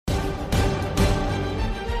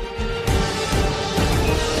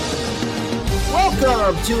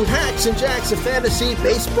Welcome to Hacks and Jacks, a fantasy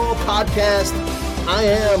baseball podcast. I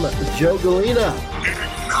am Joe Galena.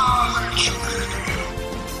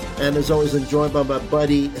 And as always, I'm joined by my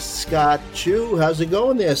buddy, Scott Chu. How's it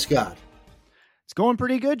going there, Scott? It's going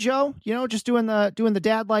pretty good, Joe. You know, just doing the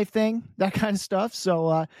dad life thing, that kind of stuff.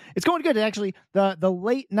 So it's going good. Actually, the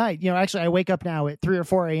late night, I wake up now at 3 or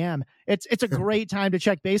 4 a.m. It's a great time to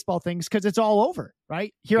check baseball things because it's all over,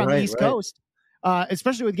 right? Here on the East Coast.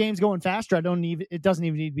 Especially with games going faster, it doesn't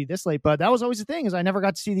even need to be this late, but that was always the thing is I never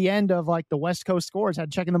got to see the end of like the West Coast scores.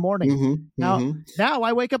 Had to check in the morning. Now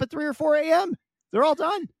I wake up at 3 or 4 a.m. They're all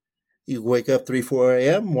done. You wake up 3, 4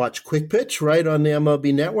 a.m., watch Quick Pitch right on the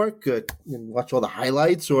MLB Network, and watch all the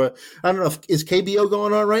highlights. Or I don't know, is KBO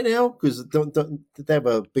going on right now? Because don't they have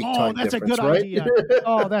a big time difference, that's a good right? idea.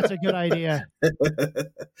 Oh, that's a good idea.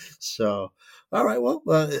 So, all right. Well,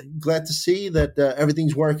 glad to see that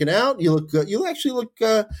everything's working out. You look good. You actually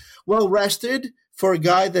look well rested for a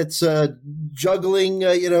guy that's juggling,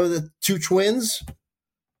 the two twins.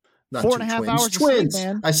 Not 4.5 hours of sleep,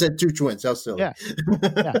 man. I said two twins. How silly. Yeah.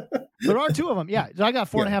 There are two of them. Yeah. I got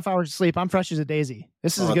 4.5 hours of sleep. I'm fresh as a daisy.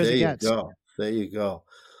 This is as good as it gets. There you go.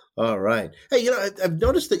 All right. Hey, I've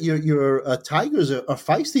noticed that your Tigers are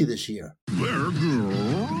feisty this year.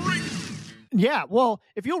 Yeah, well,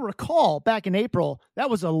 if you'll recall, back in April, that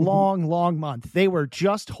was a long, long month. They were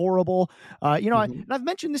just horrible. And I've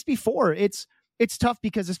mentioned this before. It's tough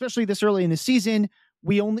because especially this early in the season,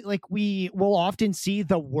 we will often see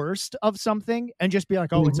the worst of something and just be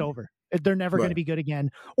like, oh, it's over. They're never going to be good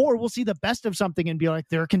again. Or we'll see the best of something and be like,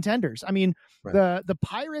 they're contenders. I mean, the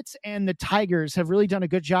Pirates and the Tigers have really done a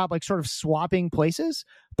good job, like sort of swapping places.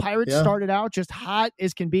 Pirates started out just hot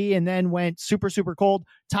as can be and then went super, super cold.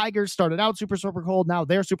 Tigers started out super, super cold. Now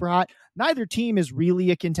they're super hot. Neither team is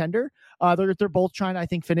really a contender. They're both trying to, I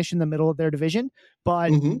think, finish in the middle of their division.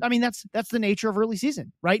 But I mean, that's the nature of early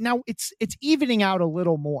season. Right now, it's evening out a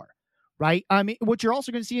little more. Right. I mean, what you're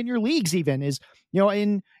also going to see in your leagues even is,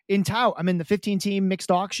 in Tau, I'm in the 15-team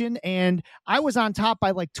mixed auction, and I was on top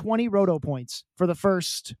by like 20 roto points for the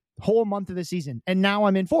first whole month of the season. And now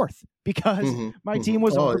I'm in fourth because my team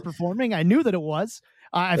was overperforming. I knew that it was.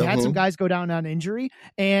 I've had some guys go down on injury,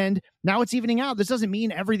 and now it's evening out. This doesn't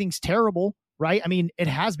mean everything's terrible, right? I mean, it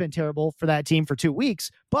has been terrible for that team for 2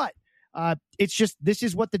 weeks, but it's just, this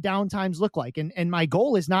is what the downtimes look like. And my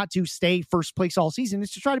goal is not to stay first place all season.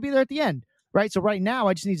 It's to try to be there at the end. Right. So right now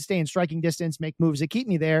I just need to stay in striking distance, make moves that keep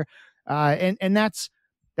me there. And that's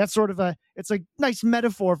sort of it's a nice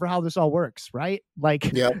metaphor for how this all works. Right.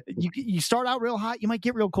 Like you start out real hot, you might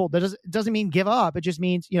get real cold. That doesn't mean give up. It just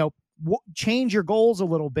means, change your goals a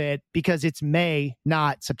little bit because it's May,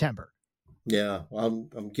 not September. Yeah. I'm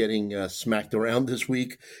getting smacked around this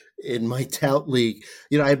week in my tout league.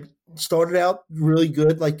 I started out really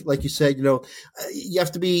good. Like you said, you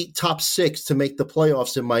have to be top 6 to make the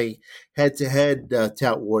playoffs in my head-to-head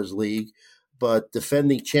Tout Wars league. But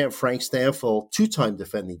defending champ Frank Stanfield, 2-time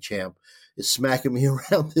defending champ, is smacking me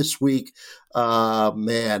around this week. My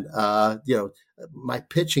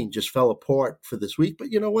pitching just fell apart for this week. But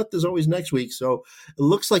you know what? There's always next week. So it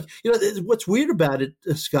looks like, what's weird about it,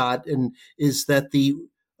 Scott, is that the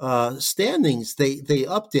standings, they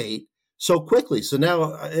update so quickly. So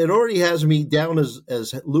now it already has me down as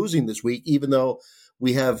losing this week, even though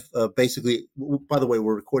we have basically, by the way,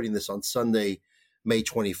 we're recording this on Sunday, May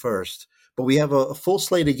 21st, but we have a full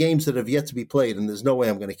slate of games that have yet to be played, and there's no way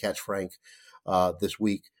I'm going to catch Frank this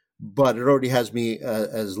week. But it already has me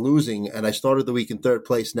as losing, and I started the week in 3rd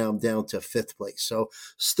place. Now I'm down to 5th place. So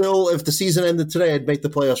still, if the season ended today, I'd make the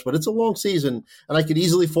playoffs, but it's a long season, and I could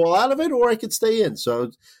easily fall out of it, or I could stay in.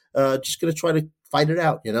 So just going to try to fight it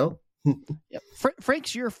out,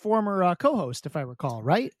 Frank's your former co-host, if I recall,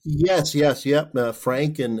 right? Yes.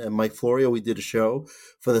 Frank and Mike Florio, we did a show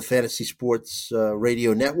for the Fantasy Sports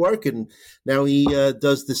Radio Network, and now he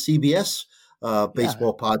does the CBS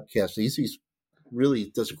baseball podcast. He's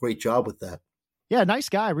really does a great job with that. Yeah, nice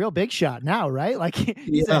guy, real big shot now, right? Like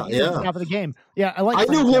he's at the top of the game. Yeah, I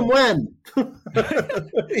knew him when.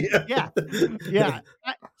 yeah.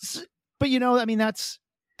 But I mean, that's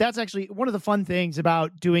actually one of the fun things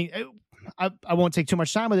about doing. I won't take too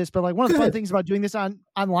much time with this, but like one of the fun things about doing this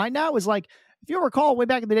online now is like, if you recall way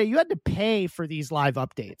back in the day, you had to pay for these live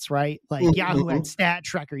updates, right? Like Yahoo had Stat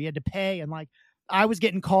Tracker, you had to pay, and like I was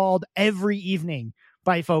getting called every evening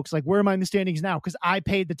by folks like, where am I in the standings now? Because I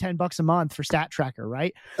paid the $10 a month for Stat Tracker,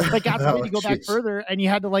 right? Like, God forbid you go back further and you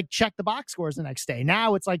had to like check the box scores the next day.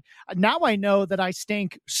 Now it's like, now I know that I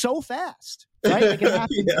stink so fast, right? Like it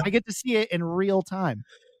happens, I get to see it in real time.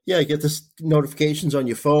 Yeah, you get the notifications on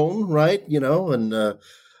your phone, right? And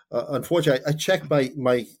unfortunately, I checked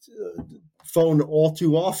my phone all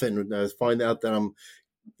too often and I find out that I'm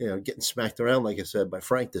getting smacked around, like I said, by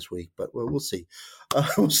Frank this week. But we'll see.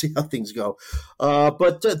 We'll see how things go.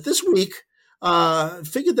 But this week,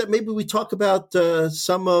 figured that maybe we talk about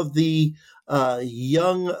some of the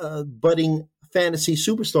young budding fantasy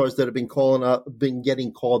superstars that have been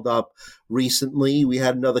getting called up recently. We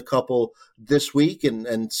had another couple this week,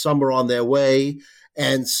 and some are on their way,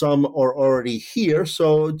 and some are already here.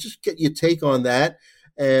 So just get your take on that.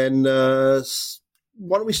 And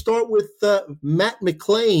why don't we start with Matt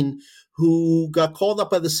McLain, who got called up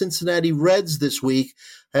by the Cincinnati Reds this week,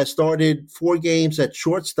 has started 4 games at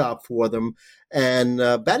shortstop for them, and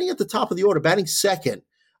batting at the top of the order, batting second.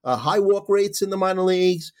 High walk rates in the minor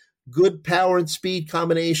leagues, good power and speed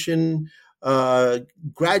combination,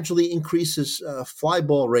 gradually increases fly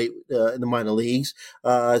ball rate in the minor leagues.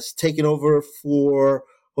 It's taken over for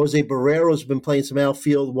Jose Barrero, who's been playing some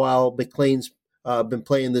outfield while McLain's been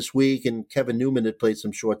playing this week, and Kevin Newman had played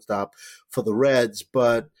some shortstop for the Reds.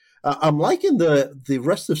 But I'm liking the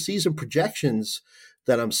rest of season projections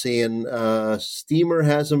that I'm seeing. Steamer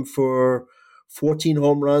has him for 14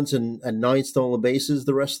 home runs and 9 stolen bases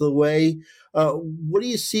the rest of the way. What do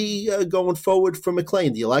you see going forward for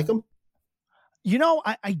McLain? Do you like him?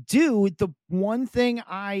 I do. The one thing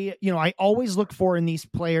I always look for in these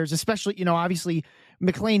players, especially, obviously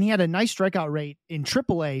McLain, he had a nice strikeout rate in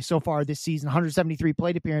AAA so far this season, 173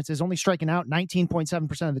 plate appearances, only striking out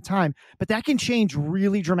 19.7% of the time. But that can change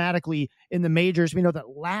really dramatically in the majors. We know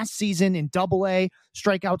that last season in AA,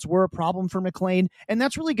 strikeouts were a problem for McLain. And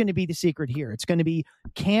that's really going to be the secret here. It's going to be,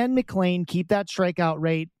 can McLain keep that strikeout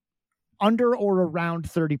rate under or around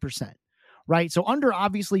 30%? Right. So under,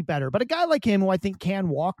 obviously better, but a guy like him who I think can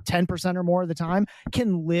walk 10% or more of the time,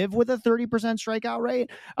 can live with a 30% strikeout rate.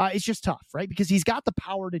 It's just tough, right? Because he's got the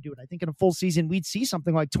power to do it. I think in a full season, we'd see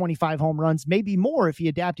something like 25 home runs, maybe more if he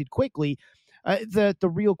adapted quickly. The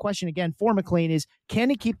real question again for McLain is, can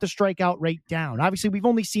he keep the strikeout rate down? Obviously, we've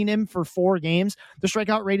only seen him for 4 games. The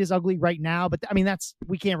strikeout rate is ugly right now, but I mean,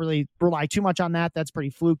 we can't really rely too much on that. That's pretty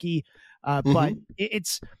fluky. But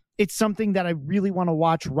it's something that I really want to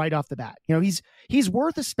watch right off the bat. He's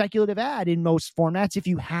worth a speculative ad in most formats. If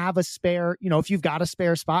you have a spare, if you've got a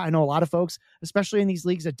spare spot, I know a lot of folks, especially in these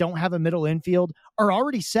leagues that don't have a middle infield, are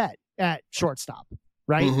already set at shortstop,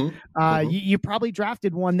 right? You probably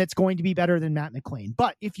drafted one that's going to be better than Matt McLain.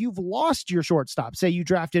 But if you've lost your shortstop, say you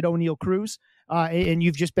drafted O'Neal Cruz and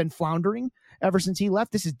you've just been floundering ever since he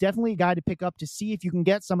left, this is definitely a guy to pick up to see if you can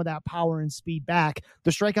get some of that power and speed back.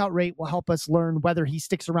 The strikeout rate will help us learn whether he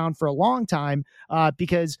sticks around for a long time,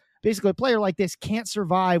 because basically a player like this can't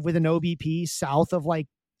survive with an OBP south of like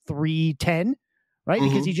 310, right?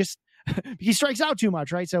 Because he strikes out too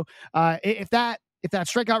much, right? So if that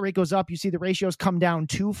strikeout rate goes up, you see the ratios come down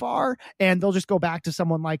too far, and they'll just go back to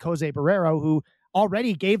someone like Jose Barrero, who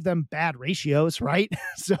already gave them bad ratios, right?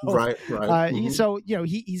 So, right. So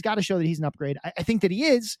he's got to show that he's an upgrade. I think that he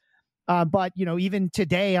is, but even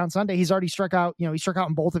today on Sunday, he's already struck out. He struck out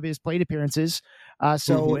in both of his plate appearances.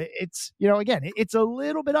 So it's again, it's a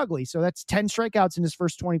little bit ugly. So that's 10 strikeouts in his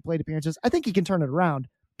first 20 plate appearances. I think he can turn it around,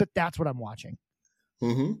 but that's what I'm watching.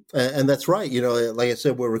 And that's right. Like I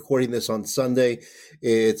said, we're recording this on Sunday.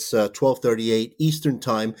 It's 12:38 Eastern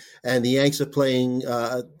time, and the Yanks are playing.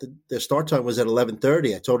 Their start time was at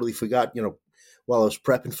 11:30. I totally forgot. While I was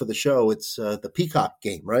prepping for the show, it's the Peacock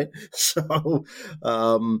game, right? So,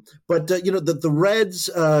 but the Reds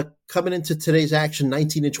coming into today's action,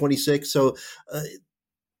 19-26. So,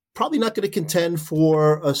 probably not going to contend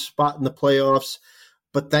for a spot in the playoffs.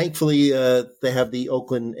 But thankfully, they have the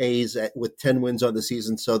Oakland A's with 10 wins on the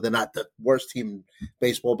season, so they're not the worst team in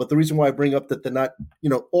baseball. But the reason why I bring up that they're not,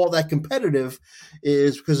 all that competitive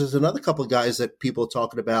is because there's another couple of guys that people are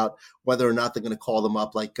talking about whether or not they're going to call them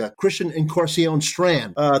up, like Christian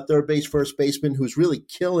Encarnacion-Strand, third base, first baseman, who's really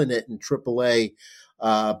killing it in AAA,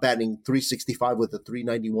 batting .365 with a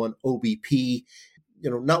 .391 OBP.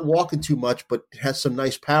 Not walking too much, but has some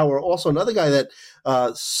nice power. Also, another guy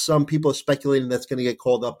that some people are speculating that's going to get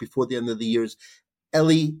called up before the end of the year is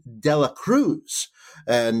Elly De La Cruz.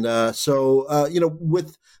 And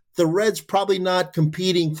with the Reds probably not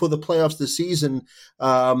competing for the playoffs this season,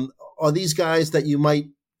 are these guys that you might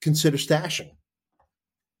consider stashing?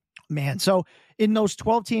 Man, so in those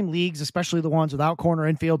 12-team leagues, especially the ones without corner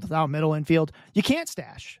infield, without middle infield, you can't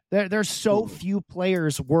stash. There's so few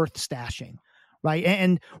players worth stashing. Right.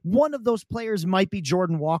 And one of those players might be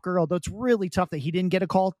Jordan Walker, although it's really tough that he didn't get a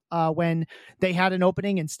call when they had an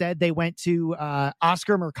opening. Instead, they went to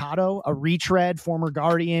Oscar Mercado, a retread, former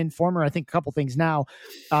Guardian, I think a couple things now,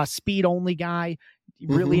 speed only guy,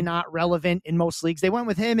 really not relevant in most leagues. They went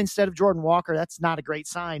with him instead of Jordan Walker. That's not a great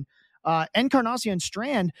sign. Encarnacion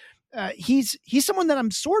Strand, he's someone that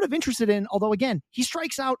I'm sort of interested in, although again, he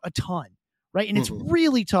strikes out a ton, right? And it's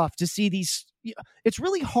really tough to see these. It's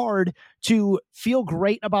really hard to feel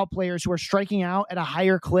great about players who are striking out at a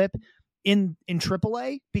higher clip in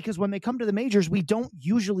AAA, because when they come to the majors, we don't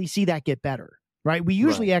usually see that get better, right? We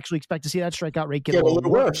usually actually expect to see that strikeout rate get a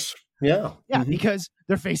little worse. Yeah. Because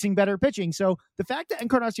they're facing better pitching. So the fact that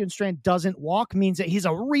Encarnacion Strand doesn't walk means that he's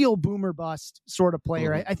a real boomer bust sort of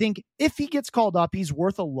player. I think if he gets called up, he's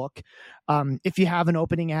worth a look if you have an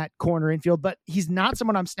opening at corner infield, but he's not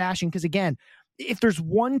someone I'm stashing because, again, if there's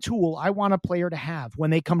one tool I want a player to have when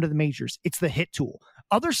they come to the majors, it's the hit tool.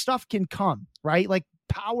 Other stuff can come, right? Like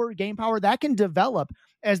power, game power, that can develop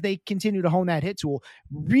as they continue to hone that hit tool.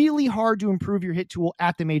 Really hard to improve your hit tool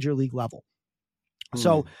at the major league level.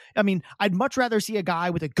 So, I mean, I'd much rather see a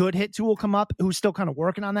guy with a good hit tool come up who's still kind of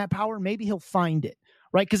working on that power. Maybe he'll find it,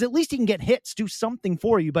 right? Because at least he can get hits, do something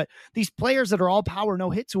for you. But these players that are all power, no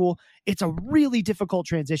hit tool, it's a really difficult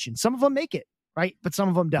transition. Some of them make it, right? But some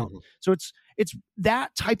of them don't. So it's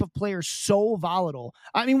that type of player so volatile.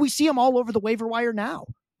 I mean, we see him all over the waiver wire now,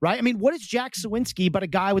 right? I mean, what is Jack Sawinski but a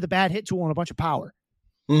guy with a bad hit tool and a bunch of power?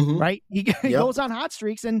 Right? He goes on hot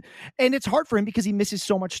streaks, and it's hard for him because he misses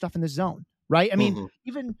so much stuff in the zone. Right. I mean,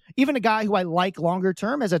 even a guy who I like longer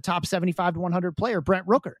term as a top 75 to 100 player, Brent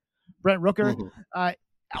Rooker.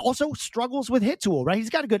 Also struggles with hit tool, right? He's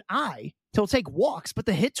got a good eye. He'll take walks, but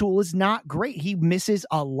the hit tool is not great. He misses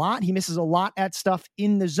a lot. He misses a lot at stuff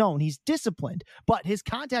in the zone. He's disciplined, but his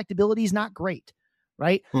contact ability is not great,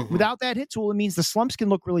 right? Without that hit tool, it means the slumps can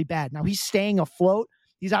look really bad. Now he's staying afloat.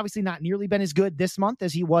 He's obviously not nearly been as good this month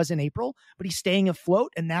as he was in April, but he's staying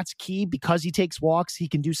afloat, and that's key because he takes walks. He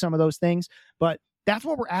can do some of those things, but that's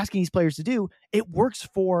what we're asking these players to do. It works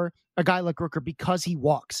for a guy like Rooker because he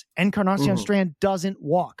walks. Encarnacion Strand doesn't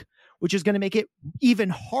walk, which is going to make it even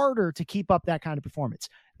harder to keep up that kind of performance.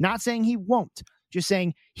 Not saying he won't, just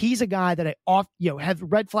saying he's a guy that have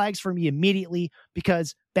red flags for me immediately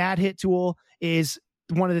because bad hit tool is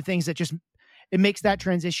one of the things that just it makes that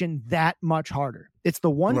transition that much harder. It's the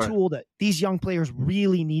one tool that these young players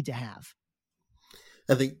really need to have.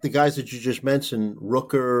 I think the guys that you just mentioned,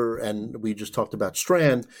 Rooker, and we just talked about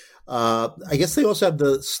Strand, I guess they also have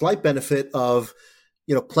the slight benefit of,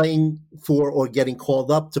 playing for or getting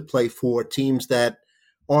called up to play for teams that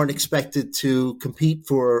aren't expected to compete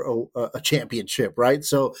for a championship, right?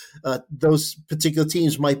 So those particular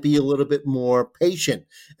teams might be a little bit more patient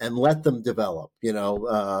and let them develop,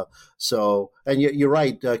 So, and you're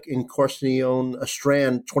right, Encarnacion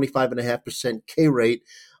Strand, 25.5% K rate,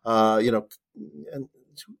 and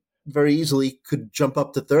very easily could jump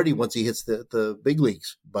up to 30 once he hits the big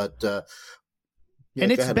leagues. But and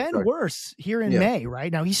it's been worse here in May,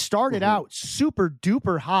 right? Now he started out super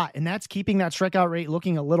duper hot, and that's keeping that strikeout rate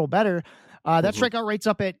looking a little better. That strikeout rate's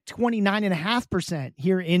up at 29.5%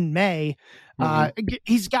 here in May.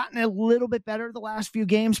 He's gotten a little bit better the last few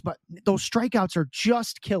games, but those strikeouts are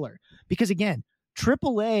just killer because again,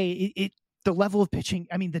 AAA, the level of pitching,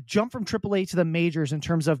 I mean, the jump from AAA to the majors in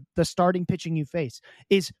terms of the starting pitching you face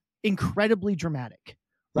is incredibly dramatic,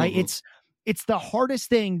 right? It's the hardest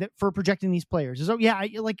thing that for projecting these players is,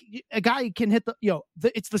 like a guy can hit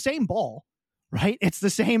it's the same ball, right? It's the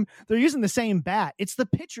same. They're using the same bat. It's the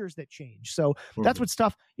pitchers that change. So that's what's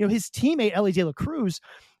tough. His teammate, Elly De La Cruz,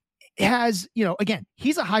 has, again,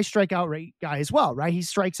 he's a high strikeout rate guy as well, right? He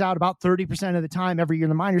strikes out about 30% of the time every year in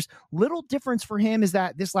the minors. Little difference for him is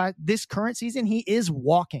that this current season, he is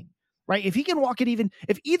walking, right? If he can walk it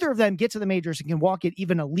if either of them get to the majors and can walk it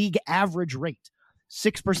even a league average rate,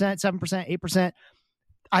 6%, 7%, 8%,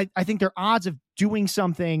 I think their odds of doing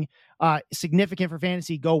something significant for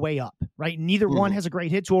fantasy go way up, right? Neither one has a great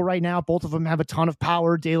hit tool right now. Both of them have a ton of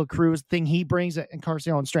power. De La Cruz, thing he brings that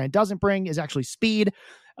Encarnacion Strand doesn't bring is actually speed,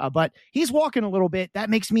 but he's walking a little bit. That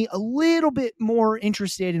makes me a little bit more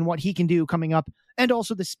interested in what he can do coming up, and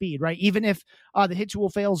also the speed, right? Even if the hit tool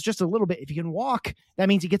fails just a little bit, if he can walk, that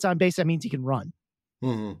means he gets on base. That means he can run.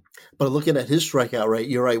 But looking at his strikeout rate,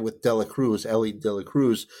 you're right with De La Cruz, Elly De La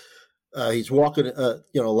Cruz. He's walking, a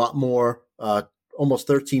lot more, almost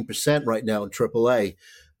 13% right now in AAA.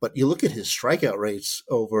 But you look at his strikeout rates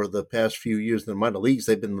over the past few years in the minor leagues;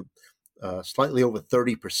 they've been slightly over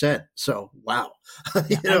 30%. So, wow.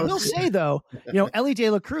 I will say though, Elly De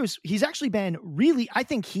La Cruz, he's actually been really, I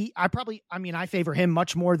think I favor him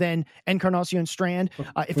much more than Encarnacion Strand,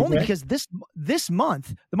 if only because this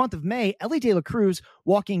month, the month of May, Elly De La Cruz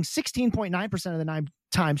walking 16.9% of the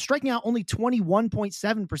time, striking out only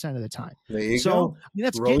 21.7% of the time. There you go. I mean,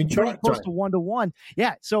 that's getting pretty close to 1-to-1.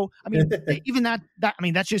 Yeah. So, I mean, even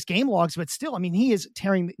that's just game logs, but still, I mean, he is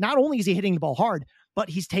not only is he hitting the ball hard, but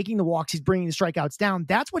he's taking the walks. He's bringing the strikeouts down.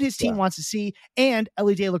 That's what his team wants to see. And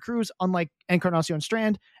Elly De La Cruz, unlike Encarnacion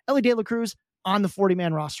Strand, Elly De La Cruz on the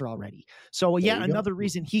 40-man roster already. So another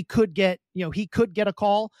reason he could get a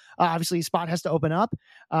call. Obviously his spot has to open up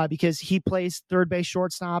because he plays third base,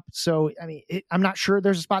 shortstop. So, I mean, I'm not sure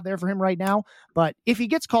there's a spot there for him right now, but if he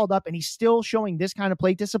gets called up and he's still showing this kind of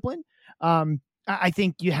plate discipline, I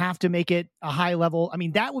think you have to make it a high level. I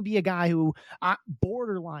mean, that would be a guy who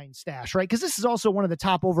borderline stash, right? Because this is also one of the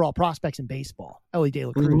top overall prospects in baseball, Elly De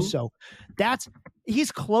La Cruz. So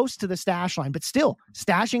he's close to the stash line, but still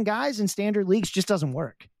stashing guys in standard leagues just doesn't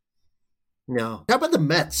work. No. How about the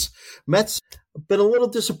Mets? Mets been a little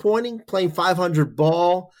disappointing, playing 500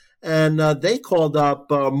 ball, and they called up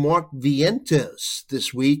Mark Vientos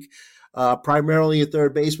this week. Primarily a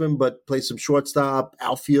third baseman, but plays some shortstop,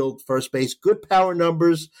 outfield, first base. Good power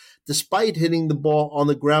numbers, despite hitting the ball on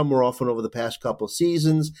the ground more often over the past couple of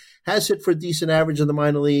seasons. Has hit for a decent average in the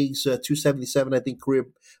minor leagues, 277, I think, career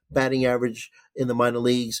batting average in the minor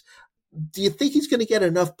leagues. Do you think he's going to get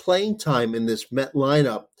enough playing time in this Met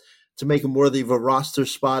lineup to make him worthy of a roster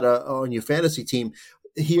spot on your fantasy team?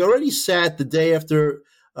 He already sat the day after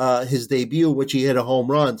his debut, which he hit a home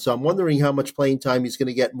run. So I'm wondering how much playing time he's going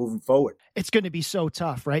to get moving forward. It's going to be so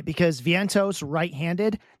tough, right? Because Vientos,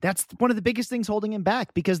 right-handed, that's one of the biggest things holding him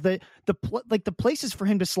back, because the places for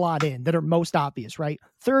him to slot in that are most obvious, right?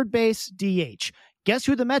 Third base, DH. Guess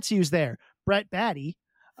who the Mets use there? Brett Baty,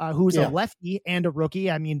 who's a lefty and a rookie.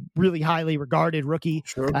 I mean, really highly regarded rookie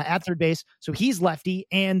at third base. So he's lefty.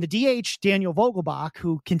 And the DH, Daniel Vogelbach,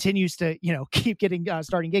 who continues to, keep getting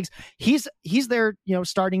starting gigs. He's their,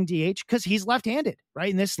 starting DH because he's left-handed, right?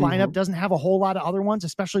 And this lineup doesn't have a whole lot of other ones,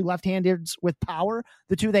 especially left-handeds with power.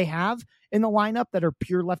 The two they have in the lineup that are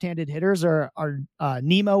pure left-handed hitters are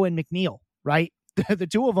Nemo and McNeil, right? The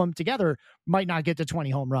two of them together might not get to 20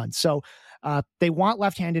 home runs. So they want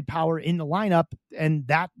left-handed power in the lineup, and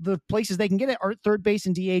that the places they can get it are third base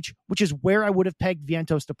and DH, which is where I would have pegged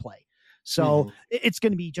Vientos to play. So it's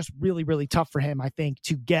going to be just really, really tough for him, I think,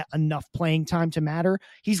 to get enough playing time to matter.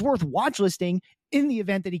 He's worth watch listing in the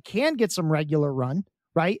event that he can get some regular run,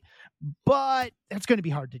 right? But that's going to be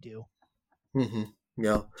hard to do.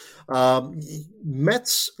 Yeah.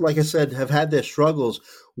 Mets, like I said, have had their struggles.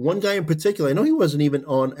 One guy in particular, I know he wasn't even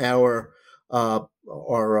on our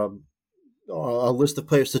list of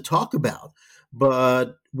players to talk about,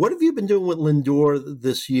 but what have you been doing with Lindor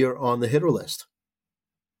this year on the hitter list?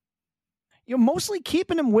 Mostly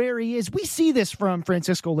keeping him where he is. We see this from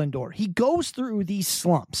Francisco Lindor. He goes through these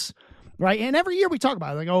slumps, right? And every year we talk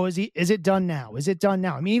about it, like, is it done now? Is it done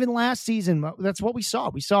now? I mean, even last season, that's what we saw.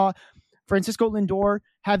 We saw Francisco Lindor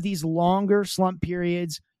have these longer slump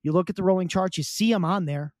periods. You look at the rolling charts, you see him on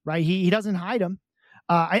there, right? He doesn't hide them.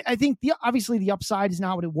 I think obviously the upside is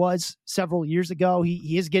not what it was several years ago.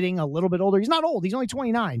 He is getting a little bit older. He's not old. He's only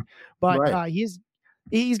 29, but he's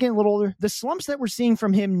getting a little older. The slumps that we're seeing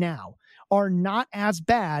from him now are not as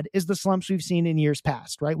bad as the slumps we've seen in years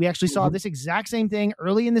past, right? We actually saw this exact same thing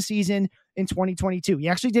early in the season in 2022. He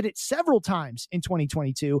actually did it several times in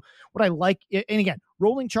 2022. What I like, and again,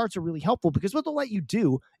 rolling charts are really helpful because what they'll let you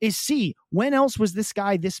do is see when else was this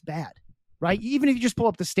guy this bad, right? Even if you just pull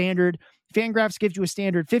up the standard, Fangraphs gives you a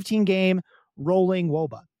standard 15-game rolling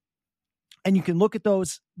WOBA. And you can look at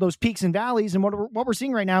those peaks and valleys. And what we're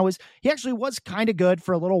seeing right now is he actually was kind of good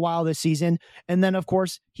for a little while this season. And then, of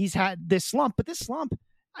course, he's had this slump. But this slump,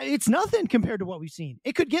 it's nothing compared to what we've seen.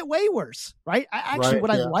 It could get way worse, right? I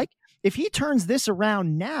like, if he turns this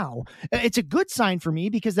around now, it's a good sign for me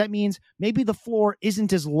because that means maybe the floor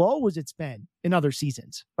isn't as low as it's been in other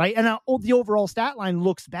seasons, right? And the overall stat line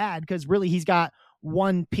looks bad because really he's got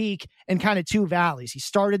one peak and kind of two valleys. He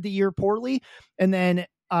started the year poorly, and then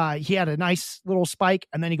he had a nice little spike,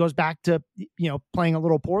 and then he goes back to, playing a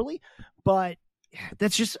little poorly, but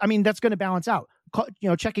that's just, that's going to balance out.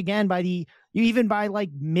 Check again even by like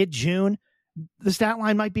mid-June, the stat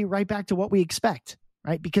line might be right back to what we expect,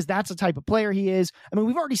 right? Because that's the type of player he is.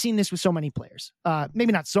 We've already seen this with so many players,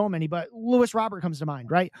 maybe not so many, but Luis Robert comes to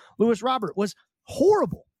mind, right? Luis Robert was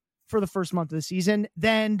horrible for the first month of the season,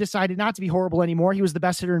 then decided not to be horrible anymore. He was the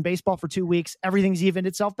best hitter in baseball for 2 weeks. Everything's evened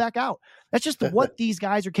itself back out. That's just what these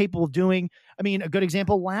guys are capable of doing. A good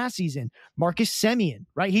example last season, Marcus Semien,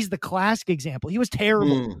 right? He's the classic example. He was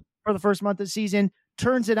terrible for the first month of the season,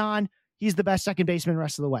 turns it on. He's the best second baseman the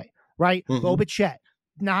rest of the way, right? Bo Bichette,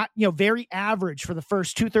 not, very average for the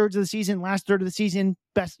first 2/3 of the season, last third of the season,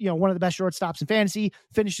 best, one of the best shortstops in fantasy,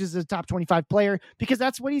 finishes as a top 25 player because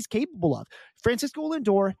that's what he's capable of. Francisco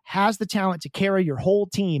Lindor has the talent to carry your whole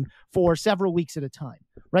team for several weeks at a time,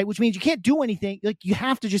 right? Which means you can't do anything. Like, you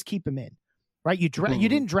have to just keep him in. right? You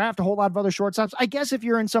didn't draft a whole lot of other shortstops. I guess if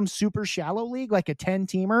you're in some super shallow league, like a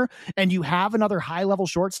 10-teamer, and you have another high-level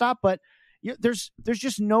shortstop, but there's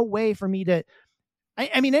just no way for me to.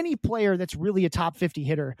 I mean, any player that's really a top 50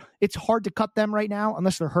 hitter, it's hard to cut them right now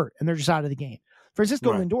unless they're hurt and they're just out of the game.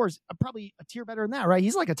 Francisco Lindor's probably a tier better than that, right?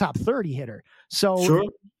 He's like a top 30 hitter. So sure.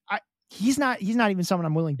 He's not even someone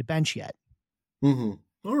I'm willing to bench yet. Mm-hmm.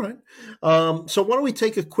 All right. So why don't we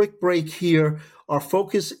take a quick break here? Our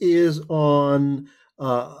focus is on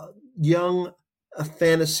young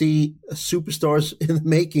fantasy superstars in the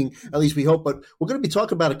making, at least we hope. But we're going to be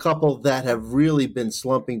talking about a couple that have really been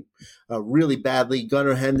slumping really badly.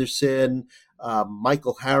 Gunnar Henderson,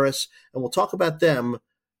 Michael Harris, and we'll talk about them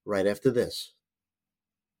right after this.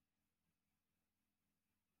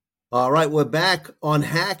 All right, we're back on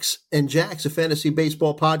Hacks and Jacks, a fantasy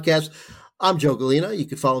baseball podcast. I'm Joe Galena. You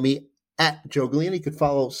can follow me at Joe Galena. You can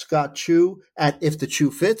follow Scott Chu at If the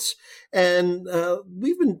Chu Fits. And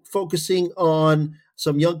we've been focusing on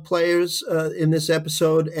some young players in this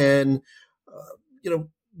episode. And,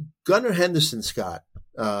 Gunnar Henderson, Scott,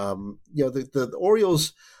 the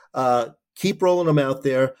Orioles keep rolling them out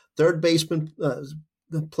there. Third baseman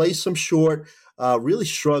plays some short, really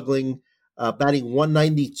struggling. Batting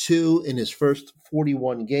 192 in his first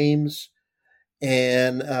 41 games.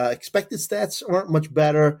 And expected stats aren't much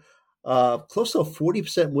better. Close to a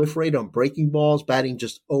 40% whiff rate on breaking balls, batting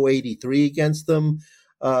just 0.83 against them.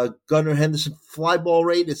 Gunnar Henderson fly ball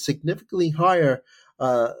rate is significantly higher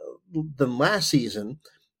than last season.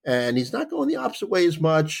 And he's not going the opposite way as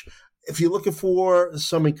much. If you're looking for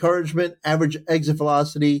some encouragement, average exit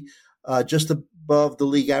velocity just above the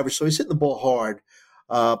league average. So he's hitting the ball hard.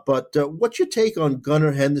 But what's your take on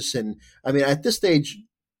Gunnar Henderson? I mean, at this stage,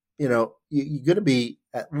 you're going to be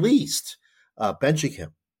at least benching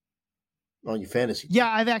him on your fantasy team. Yeah,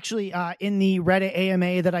 I've actually, in the Reddit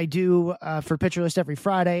AMA that I do for Pitcher List every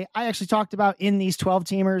Friday, I actually talked about in these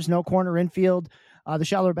 12-teamers, no corner infield, the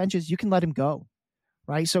shallower benches, you can let him go,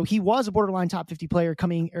 right? So he was a borderline top 50 player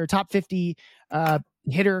top 50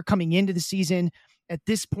 hitter coming into the season. At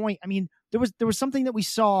this point, I mean, there was something that we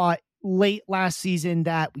saw late last season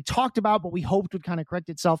that we talked about, but we hoped would kind of correct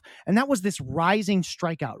itself. And that was this rising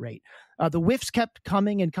strikeout rate. The whiffs kept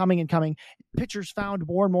coming and coming and coming. Pitchers found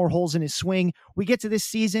more and more holes in his swing. We get to this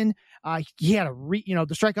season. He had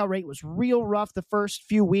the strikeout rate was real rough the first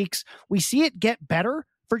few weeks. We see it get better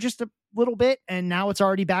for just a little bit, and now it's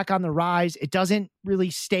already back on the rise. It doesn't really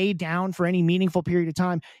stay down for any meaningful period of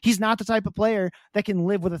time. He's not the type of player that can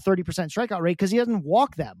live with a 30% strikeout rate because he doesn't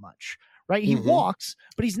walk that much. Right. He walks,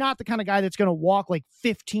 but he's not the kind of guy that's going to walk like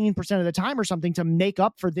 15% of the time or something to make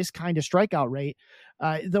up for this kind of strikeout rate.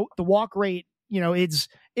 The walk rate, it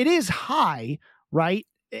is high, right?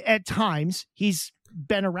 At times he's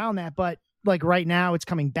been around that, but like right now it's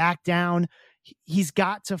coming back down. He's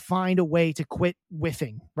got to find a way to quit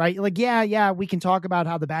whiffing, right? Like, yeah, we can talk about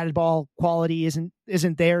how the batted ball quality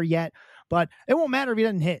isn't there yet, but it won't matter if he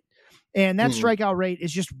doesn't hit. And that strikeout rate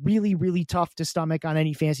is just really, really tough to stomach on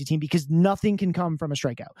any fantasy team because nothing can come from a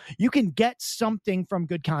strikeout. You can get something from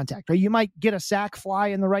good contact, right? You might get a sac fly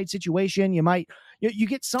in the right situation. You might, you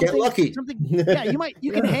get something. Get lucky. Yeah,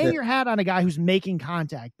 you can hang your hat on a guy who's making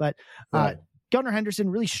contact, but Gunnar Henderson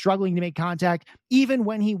really struggling to make contact. Even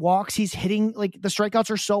when he walks, he's hitting, like, the strikeouts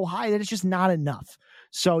are so high that it's just not enough.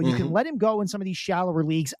 So you can let him go in some of these shallower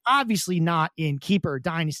leagues, obviously not in keeper,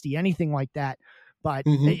 dynasty, anything like that. But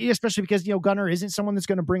especially because, Gunnar isn't someone that's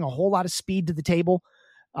going to bring a whole lot of speed to the table.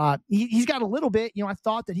 He's got a little bit, I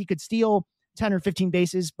thought that he could steal 10 or 15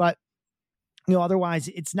 bases, but, otherwise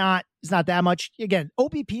it's not that much. Again,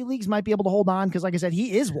 OBP leagues might be able to hold on because, like I said,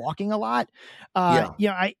 he is walking a lot.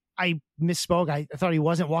 I misspoke. I thought he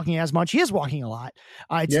wasn't walking as much. He is walking a lot.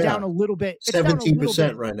 It's down a little bit.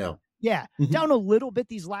 17% right now. Yeah, down a little bit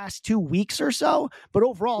these last 2 weeks or so, but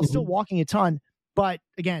overall still walking a ton. But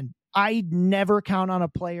again, I never count on a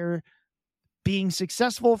player being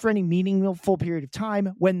successful for any meaningful period of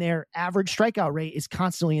time when their average strikeout rate is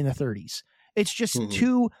constantly in the 30s. It's just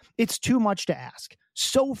too much to ask.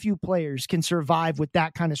 So few players can survive with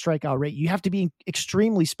that kind of strikeout rate. You have to be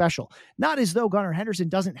extremely special. Not as though Gunnar Henderson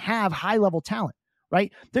doesn't have high level talent,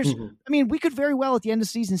 right? We could very well at the end of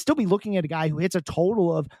the season still be looking at a guy who hits a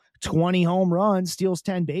total of 20 home runs, steals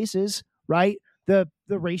 10 bases, right? The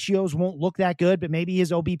ratios won't look that good, but maybe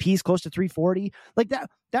his OBP is close to 340. Like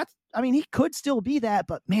he could still be that,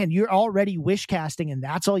 but man, you're already wish casting and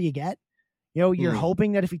that's all you get. You're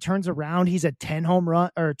hoping that if he turns around, he's a 10 home run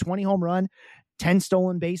or 20 home run, 10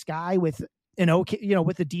 stolen base guy with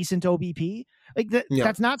with a decent OBP. Like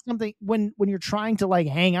that's not something when you're trying to like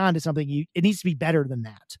hang on to something, it needs to be better than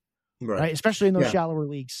that. right? Especially in those shallower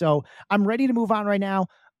leagues. So I'm ready to move on right now.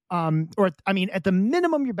 At the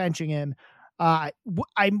minimum, you're benching him. I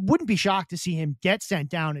wouldn't be shocked to see him get sent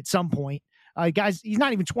down at some point. Guys, he's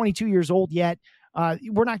not even 22 years old yet.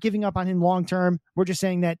 We're not giving up on him long term. We're just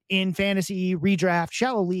saying that in fantasy, redraft,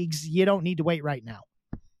 shallow leagues, you don't need to wait right now.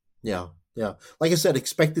 Yeah. Like I said,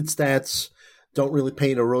 expected stats don't really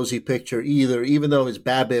paint a rosy picture either, even though his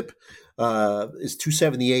BABIP is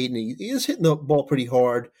 278 and he is hitting the ball pretty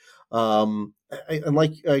hard. I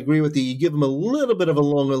agree with you. You give him a little bit of a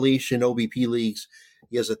longer leash in OBP leagues.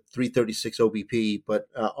 He has a 336 OBP, but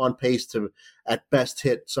on pace to at best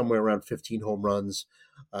hit somewhere around 15 home runs.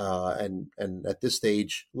 And at this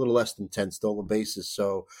stage, a little less than 10 stolen bases.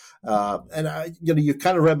 So, you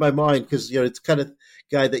kind of read my mind because, it's kind of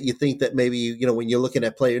guy that you think that maybe, when you're looking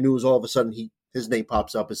at player news, all of a sudden his name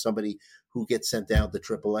pops up as somebody who gets sent down to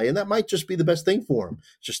AAA. And that might just be the best thing for him,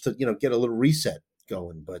 just to, get a little reset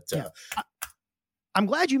going. But I'm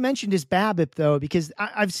glad you mentioned his BABIP, though, because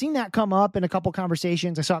I've seen that come up in a couple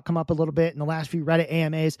conversations. I saw it come up a little bit in the last few Reddit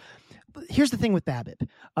AMAs. But here's the thing with BABIP.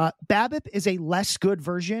 BABIP is a less good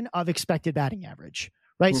version of expected batting average,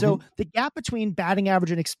 right? Mm-hmm. So the gap between batting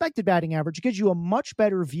average and expected batting average gives you a much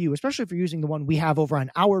better view, especially if you're using the one we have over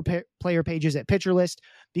on our player pages at Pitcher List,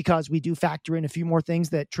 because we do factor in a few more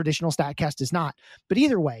things that traditional StatCast does not. But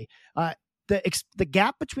either way, the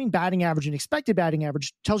gap between batting average and expected batting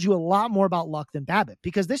average tells you a lot more about luck than BABIP,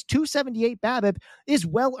 because this 278 BABIP is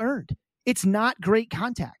well earned. It's not great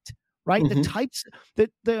contact, right?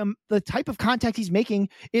 Mm-hmm. The type of contact he's making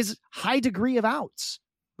is high degree of outs,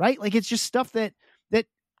 right? Like it's just stuff that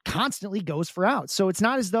constantly goes for outs. So it's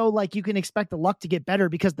not as though like you can expect the luck to get better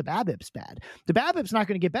because the BABIP's bad. The BABIP's not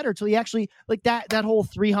going to get better until you actually like that whole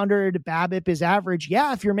 300 BABIP is average.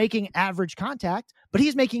 Yeah, if you're making average contact, but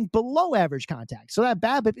he's making below average contact. So that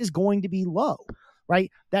BABIP is going to be low, right?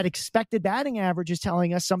 That expected batting average is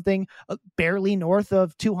telling us something barely north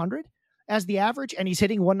of 200 as the average, and he's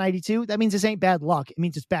hitting 192. That means this ain't bad luck. It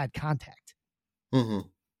means it's bad contact. Mm-hmm.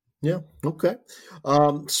 Yeah. Okay.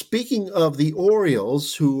 Speaking of the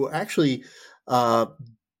Orioles, who actually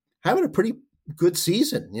having a pretty good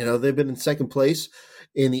season, they've been in second place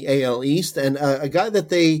in the AL East, and a guy that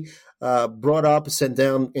they brought up, sent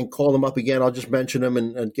down, and called him up again. I'll just mention him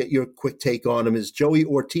and get your quick take on him. Is Joey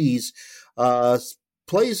Ortiz.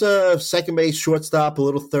 Plays a second base, shortstop, a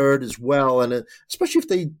little third as well, and especially if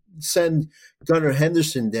they send Gunnar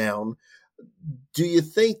Henderson down. Do you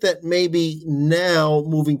think that maybe now,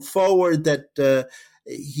 moving forward, that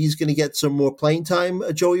he's going to get some more playing time,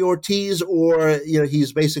 Joey Ortiz, or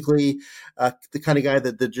he's basically the kind of guy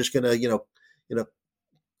that they're just going to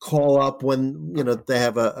call up when they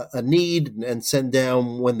have a need and send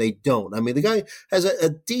down when they don't? I mean, the guy has a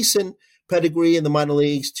decent pedigree in the minor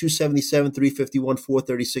leagues: 277, 351,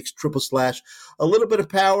 436, triple slash, a little bit of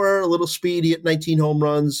power, a little speed. He hit 19 home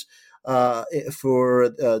runs for AA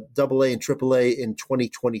and AAA in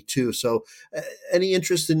 2022. So any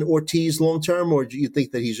interest in Ortiz long-term, or do you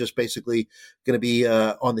think that he's just basically going to be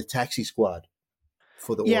on the taxi squad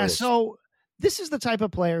for the Orioles? Yeah, so this is the type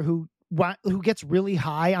of player who gets really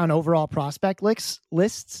high on overall prospect lists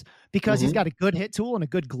because mm-hmm. he's got a good hit tool and a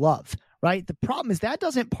good glove, right? The problem is that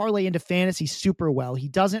doesn't parlay into fantasy super well. He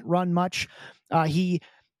doesn't run much.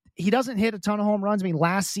 He doesn't hit a ton of home runs. I mean,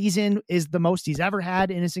 last season is the most he's ever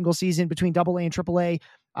had in a single season between AA and AAA.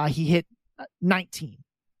 He hit 19,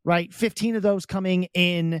 right? 15 of those coming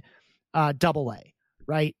in AA,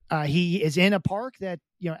 right? He is in a park that,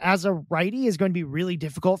 as a righty is going to be really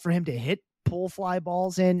difficult for him to hit pull fly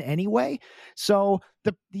balls in anyway. So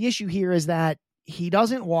the issue here is that he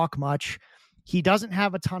doesn't walk much. He doesn't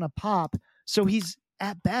have a ton of pop. So he's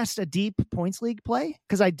at best a deep points league play,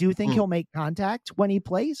 because I do think he'll make contact when he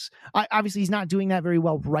plays. Obviously, he's not doing that very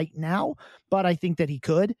well right now, but I think that he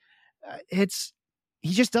could.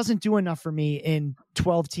 He just doesn't do enough for me in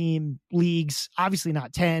 12-team leagues, obviously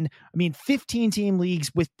not 10. I mean, 15-team leagues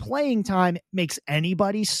with playing time makes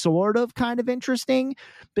anybody sort of kind of interesting.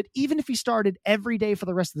 But even if he started every day for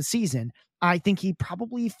the rest of the season, I think he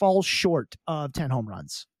probably falls short of 10 home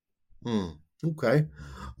runs. Okay.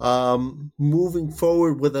 Moving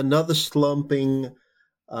forward with another slumping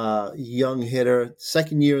young hitter,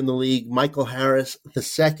 second year in the league, Michael Harris, the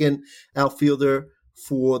second outfielder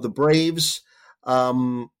for the Braves. I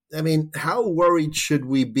mean, how worried should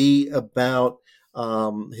we be about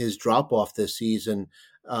his drop-off this season?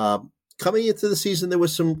 Coming into the season, there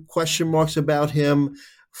was some question marks about him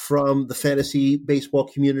from the fantasy baseball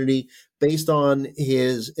community based on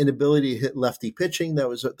his inability to hit lefty pitching. That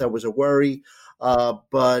was a worry.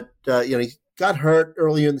 But he got hurt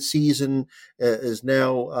earlier in the season, is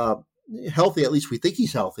now healthy. At least we think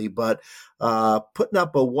he's healthy, but putting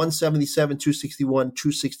up a 177, 261,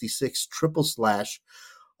 266 triple slash.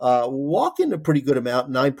 Walking a pretty good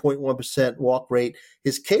amount, 9.1% walk rate.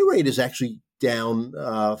 His K rate is actually down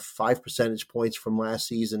 5 percentage points from last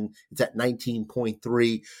season. It's at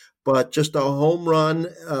 19.3, but just a home run,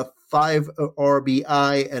 5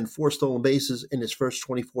 RBI, and 4 stolen bases in his first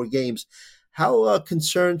 24 games. How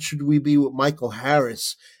concerned should we be with Michael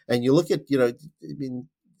Harris? And you look at,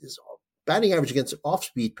 his batting average against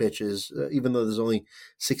off-speed pitches, even though there's only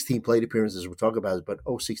 16 plate appearances we're talking about, is but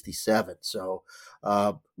 0.67. So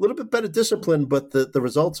a little bit better discipline, but the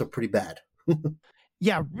results are pretty bad.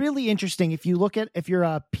 Yeah, really interesting. If you're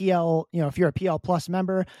a PL, if you're a PL Plus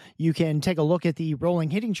member, you can take a look at the rolling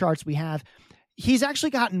hitting charts we have. He's actually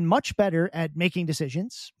gotten much better at making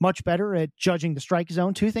decisions, much better at judging the strike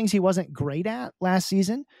zone, 2 things he wasn't great at last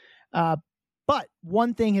season. But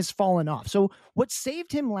one thing has fallen off. So what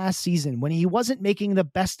saved him last season when he wasn't making the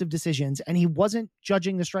best of decisions and he wasn't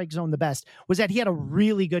judging the strike zone the best was that he had a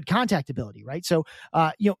really good contact ability, right? So,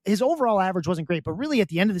 his overall average wasn't great, but really at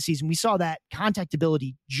the end of the season, we saw that contact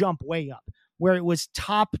ability jump way up where it was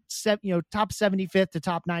top 75th to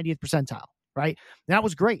top 90th percentile, right? And that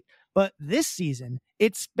was great. But this season,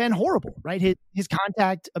 it's been horrible, right? His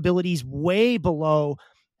contact ability is way below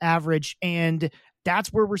average, and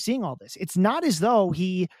that's where we're seeing all this. It's not as though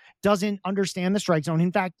he doesn't understand the strike zone.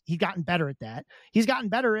 In fact, he's gotten better at that. He's gotten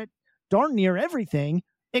better at darn near everything,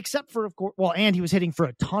 except for, of course, and he was hitting for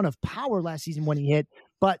a ton of power last season when he hit,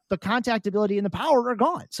 but the contact ability and the power are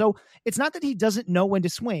gone. So it's not that he doesn't know when to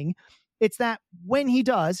swing. It's that when he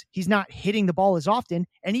does, he's not hitting the ball as often.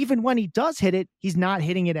 And even when he does hit it, he's not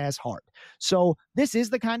hitting it as hard. So this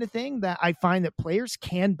is the kind of thing that I find that players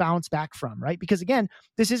can bounce back from, right? Because again,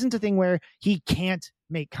 this isn't a thing where he can't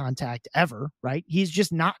make contact ever, right? He's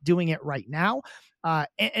just not doing it right now.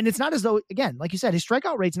 And it's not as though, again, like you said, his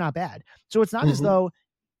strikeout rate's not bad. So it's not as though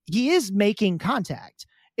he is making contact.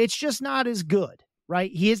 It's just not as good,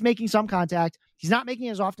 right? He is making some contact. He's not making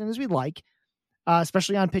it as often as we'd like.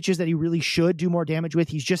 Especially on pitches that he really should do more damage with.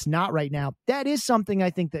 He's just not right now. That is something I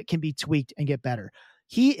think that can be tweaked and get better.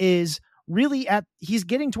 He is really he's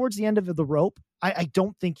getting towards the end of the rope. I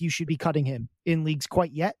don't think you should be cutting him in leagues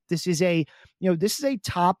quite yet. This is a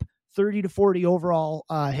top 30 to 40 overall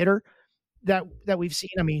hitter that we've seen.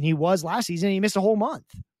 I mean, he was last season, he missed a whole month,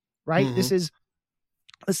 right? Mm-hmm. This is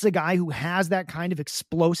a guy who has that kind of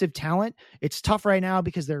explosive talent. It's tough right now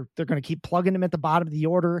because they're going to keep plugging him at the bottom of the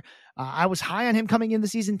order. I was high on him coming in the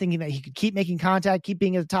season, thinking that he could keep making contact, keep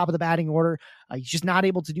being at the top of the batting order. He's just not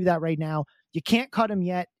able to do that right now. You can't cut him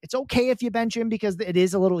yet. It's okay if you bench him because it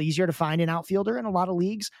is a little easier to find an outfielder in a lot of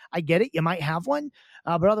leagues. I get it. You might have one,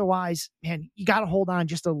 but otherwise, man, you got to hold on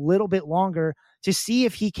just a little bit longer to see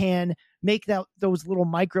if he can make those little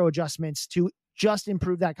micro adjustments to just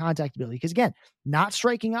improve that contact ability. Because again, not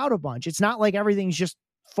striking out a bunch. It's not like everything's just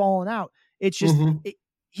falling out. It's just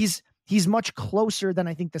he's much closer than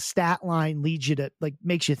I think the stat line leads you to, like,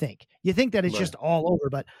 makes you think. You think that it's just all over,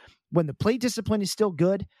 but when the plate discipline is still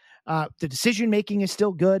good, the decision making is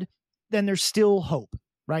still good, then there's still hope,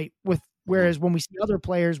 right? Whereas when we see other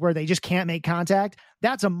players where they just can't make contact,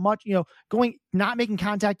 that's a much, not making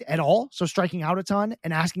contact at all. So striking out a ton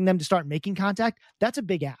and asking them to start making contact, that's a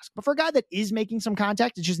big ask. But for a guy that is making some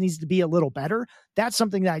contact, it just needs to be a little better. That's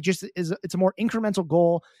something that it's a more incremental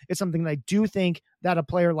goal. It's something that I do think that a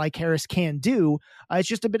player like Harris can do. It's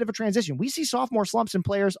just a bit of a transition. We see sophomore slumps in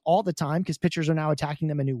players all the time because pitchers are now attacking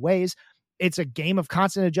them in new ways. It's a game of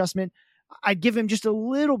constant adjustment. I'd give him just a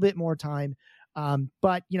little bit more time.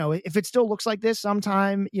 But if it still looks like this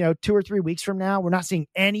sometime, 2 or 3 weeks from now, we're not seeing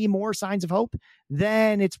any more signs of hope,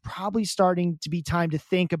 then it's probably starting to be time to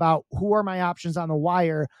think about who are my options on the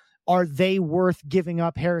wire. Are they worth giving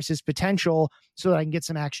up Harris's potential so that I can get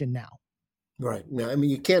some action now? Right. Now, I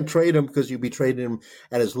mean, you can't trade him because you'd be trading him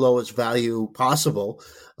at his lowest value possible.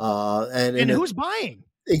 And who's buying?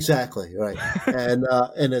 Exactly. Right. And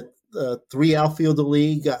a 3 outfielder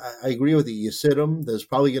league, I agree with you. You sit him. There's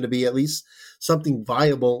probably going to be at least something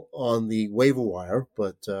viable on the waiver wire.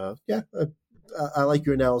 But I like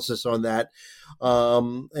your analysis on that.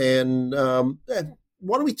 And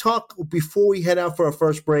why don't we talk before we head out for our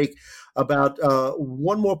first break about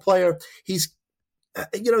one more player? He's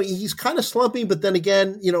kind of slumping, but then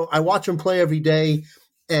again, I watch him play every day,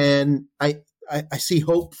 and I see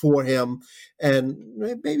hope for him, and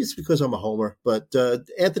maybe it's because I'm a homer, but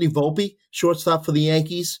Anthony Volpe, shortstop for the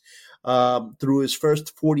Yankees, through his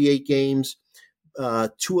first 48 games,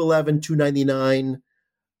 211, 299,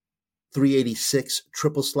 386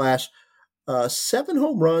 triple slash, 7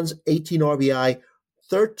 home runs, 18 RBI,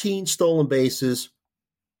 13 stolen bases,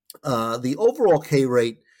 The overall K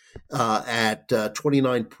rate at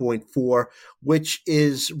 29.4, which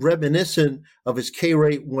is reminiscent of his K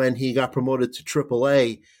rate when he got promoted to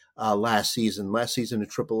AAA last season. Last season in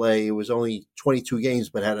AAA, it was only 22 games,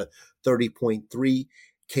 but had a 30.3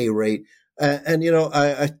 K rate. And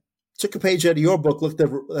I took a page out of your book, looked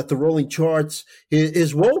at the rolling charts.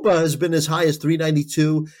 His WOBA has been as high as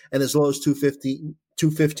 392 and as low as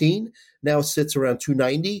 215. Now it sits around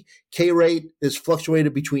 290. K rate is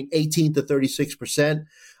fluctuated between 18 to 36%.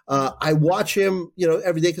 I watch him,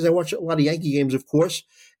 every day because I watch a lot of Yankee games, of course.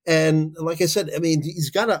 And like I said, I mean, he's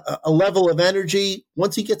got a level of energy.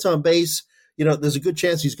 Once he gets on base, there's a good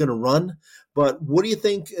chance he's going to run. But what do you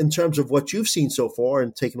think in terms of what you've seen so far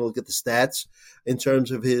and taking a look at the stats in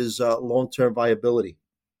terms of his long-term viability,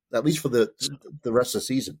 at least for the rest of the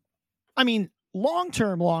season? I mean,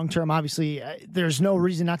 long-term, obviously, there's no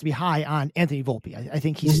reason not to be high on Anthony Volpe. I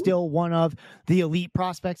think he's still one of the elite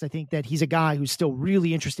prospects. I think that he's a guy who's still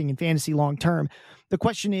really interesting in fantasy long-term. The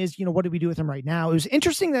question is, what do we do with him right now? It was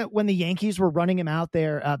interesting that when the Yankees were running him out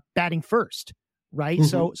there batting first, right?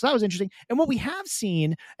 So that was interesting. And what we have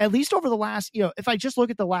seen, at least over the last, if I just look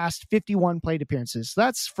at the last 51 plate appearances,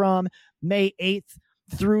 that's from May 8th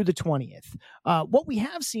through the 20th. What we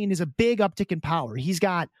have seen is a big uptick in power. He's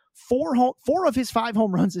got four of his 5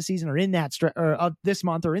 home runs this season are in that of this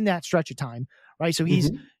month or in that stretch of time, right? So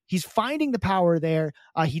he's finding the power there.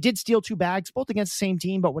 He did steal 2 bags, both against the same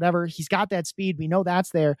team, but whatever. He's got that speed. We know that's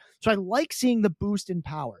there. So I like seeing the boost in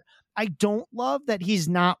power. I don't love that he's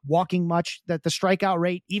not walking much, that the strikeout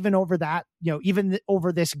rate, even over that, even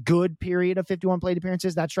over this good period of 51 plate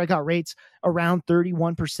appearances, that strikeout rate's around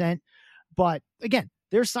 31%. But again,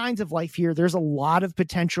 there's signs of life here. There's a lot of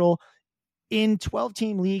potential in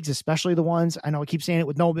 12-team leagues, especially the ones, I know I keep saying it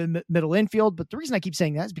with no middle infield, but the reason I keep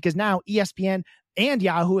saying that is because now ESPN and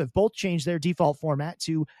Yahoo have both changed their default format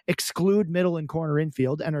to exclude middle and corner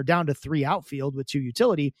infield and are down to 3 outfield with 2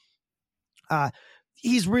 utility.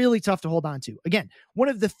 He's really tough to hold on to. Again, one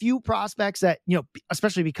of the few prospects that,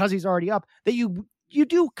 especially because he's already up, that you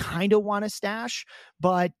do kind of want to stash,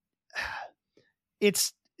 but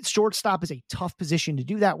shortstop is a tough position to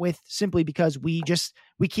do that with, simply because we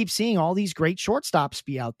keep seeing all these great shortstops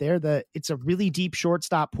be out there. It's a really deep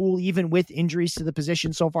shortstop pool, even with injuries to the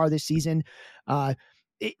position so far this season.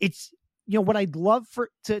 It's what I'd love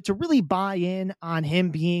to really buy in on him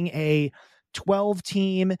being a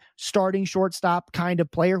 12-team starting shortstop kind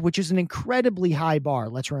of player, which is an incredibly high bar.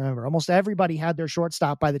 Let's remember, almost everybody had their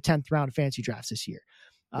shortstop by the 10th round of fantasy drafts this year.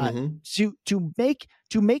 To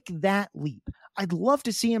make that leap, I'd love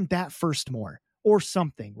to see him bat first more or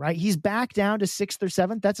something, right? He's back down to 6th or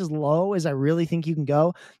 7th. That's as low as I really think you can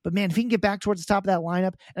go. But man, if he can get back towards the top of that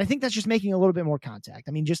lineup, and I think that's just making a little bit more contact.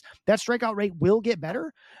 I mean, just that strikeout rate will get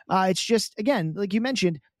better. It's just, again, like you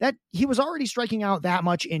mentioned, that he was already striking out that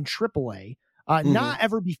much in AAA. Not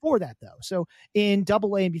ever before that, though. So in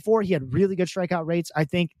AA and before, he had really good strikeout rates. I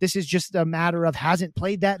think this is just a matter of hasn't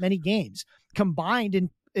played that many games. Combined in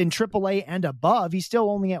AAA and above, he's still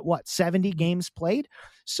only at 70 games played.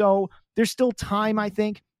 So there's still time, I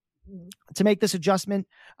think, to make this adjustment.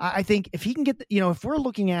 I think if he can get, if we're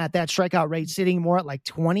looking at that strikeout rate sitting more at like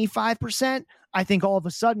 25%, I think all of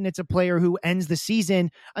a sudden it's a player who ends the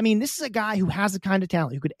season. I mean, this is a guy who has the kind of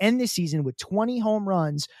talent who could end this season with 20 home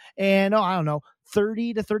runs and,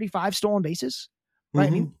 30 to 35 stolen bases. Right. I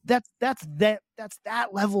mean, that's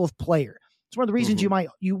that level of player. It's one of the reasons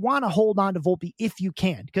you want to hold on to Volpe if you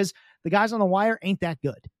can, because the guys on the wire ain't that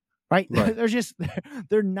good. Right.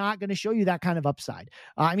 They're not going to show you that kind of upside.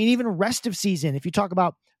 I mean, even rest of season, if you talk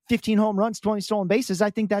about 15 home runs, 20 stolen bases, I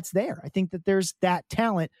think that's there. I think that there's that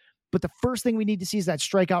talent, but the first thing we need to see is that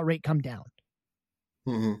strikeout rate come down.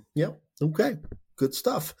 Yep. Okay. Good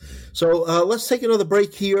stuff. So let's take another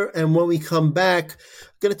break here. And when we come back,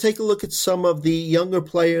 I'm going to take a look at some of the younger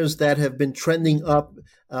players that have been trending up,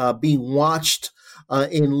 being watched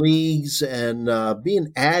in leagues and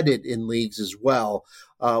being added in leagues as well.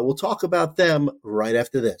 We'll talk about them right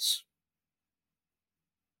after this.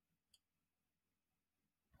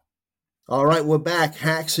 All right, we're back.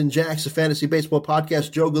 Hacks and Jacks, the Fantasy Baseball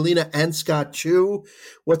Podcast. Joe Galena and Scott Chu.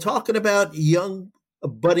 We're talking about young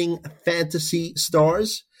budding fantasy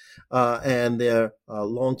stars and their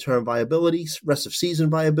long-term viability, rest of season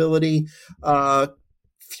viability.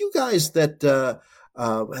 Few guys that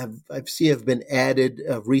have been added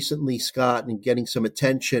recently, Scott, and getting some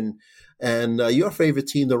attention. And your favorite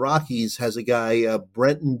team, the Rockies, has a guy,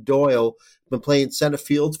 Brenton Doyle, been playing center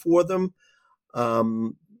field for them.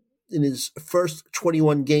 In his first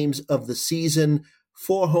 21 games of the season,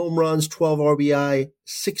 4 home runs, 12 RBI,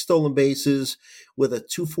 6 stolen bases with a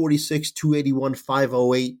 246, 281,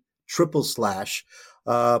 508 triple slash.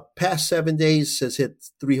 Past 7 days has hit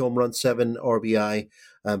 3 home runs, 7 RBI,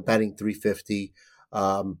 batting 350.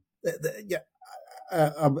 I'm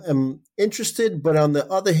interested, but on the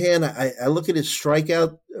other hand, I look at his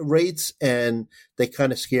strikeout rates and they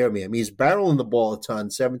kind of scare me. I mean, he's barreling the ball a ton,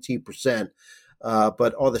 17%,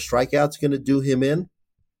 but are the strikeouts going to do him in?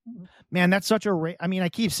 Man, that's such a, I mean, I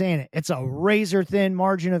keep saying it. It's a razor thin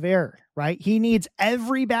margin of error, right? He needs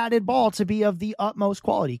every batted ball to be of the utmost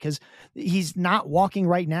quality because he's not walking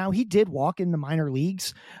right now. He did walk in the minor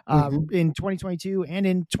leagues in 2022 and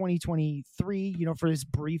in 2023, for his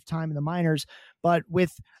brief time in the minors, but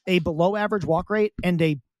with a below average walk rate and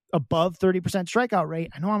a above 30% strikeout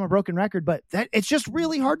rate. I know I'm a broken record, but it's just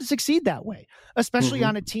really hard to succeed that way, especially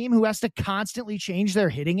on a team who has to constantly change their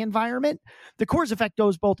hitting environment. The Coors effect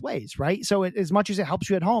goes both ways, right? So as much as it helps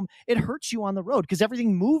you at home, it hurts you on the road because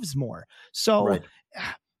everything moves more. So right.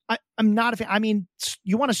 I'm not a fan. I mean, if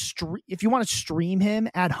you want to stream him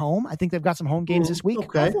at home, I think they've got some home games this week.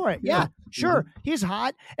 Okay. Go for it. Yeah, sure. He's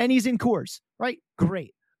hot and he's in Coors, right?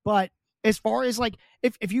 Great. But as far as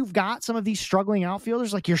if you've got some of these struggling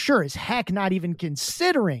outfielders, you're sure as heck not even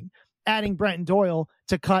considering adding Brenton Doyle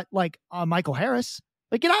to cut Michael Harris,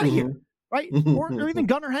 get out of here, right? Or even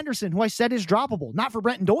Gunnar Henderson, who I said is droppable, not for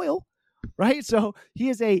Brenton Doyle, right? So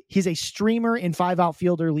he's a streamer in 5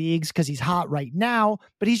 outfielder leagues because he's hot right now,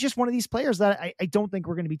 but he's just one of these players that I don't think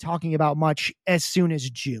we're going to be talking about much as soon as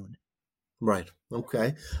June. Right.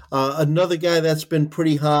 Okay. Another guy that's been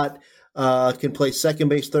pretty hot. Can play second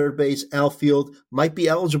base, third base, outfield, might be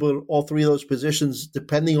eligible in all 3 of those positions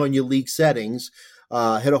depending on your league settings.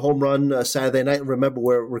 Hit a home run Saturday night. Remember,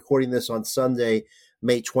 we're recording this on Sunday,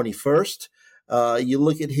 May 21st. You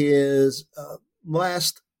look at his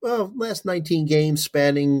last 19 games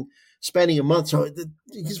spanning a month. So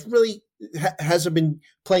he's really hasn't been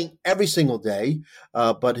playing every single day,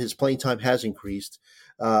 but his playing time has increased.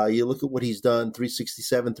 You look at what he's done,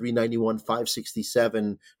 367, 391,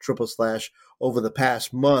 567, triple slash over the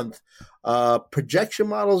past month. Projection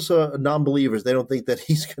models are non-believers. They don't think that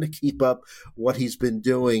he's going to keep up what he's been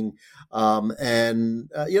doing.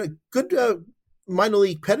 Good minor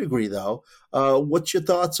league pedigree, though. What's your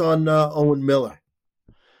thoughts on Owen Miller?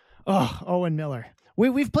 Oh, Owen Miller.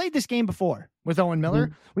 We've played this game before with Owen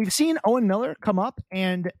Miller. We've seen Owen Miller come up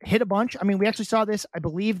and hit a bunch. I mean, we actually saw this, I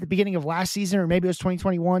believe, the beginning of last season, or maybe it was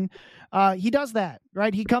 2021. He does that,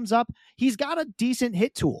 right? He comes up. He's got a decent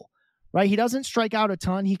hit tool, right? He doesn't strike out a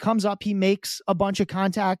ton. He comes up, he makes a bunch of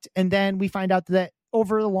contact, and then we find out that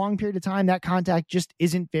over a long period of time, that contact just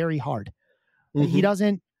isn't very hard. He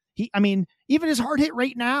doesn't, even his hard hit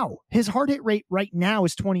rate right now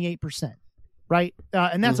is 28%. Right.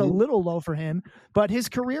 And that's a little low for him, but his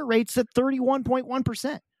career rate's at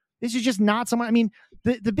 31.1%. This is just not someone. I mean,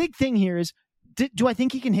 the big thing here is, do I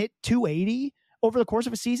think he can hit 280 over the course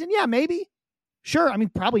of a season? Yeah, maybe. Sure. I mean,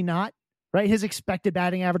 probably not. Right. His expected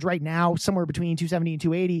batting average right now, somewhere between 270 and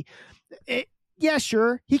 280. Yeah,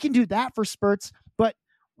 sure. He can do that for spurts. But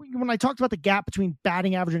when I talked about the gap between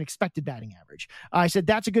batting average and expected batting average, I said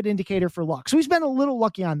that's a good indicator for luck. So he's been a little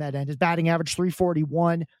lucky on that end. His batting average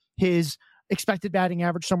 341, his expected batting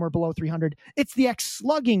average somewhere below 300. It's the X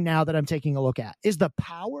slugging now that I'm taking a look at. Is the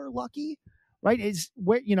power lucky? Right? Is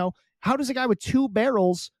where, how does a guy with 2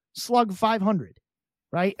 barrels slug 500?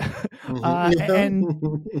 Right?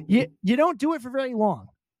 And you don't do it for very long.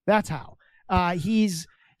 That's how. He's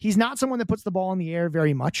not someone that puts the ball in the air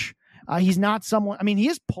very much. He's not someone, he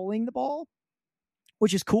is pulling the ball,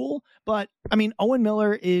 which is cool. But Owen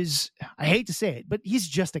Miller is, I hate to say it, but he's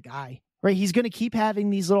just a guy. Right, he's going to keep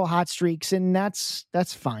having these little hot streaks, and that's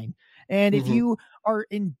fine. And if you are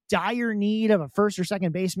in dire need of a first or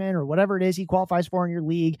second baseman or whatever it is he qualifies for in your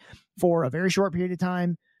league for a very short period of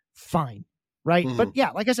time, fine, right? But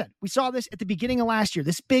yeah, like I said, we saw this at the beginning of last year,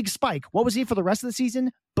 this big spike. What was he for the rest of the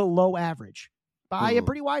season? Below average by a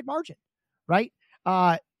pretty wide margin, right?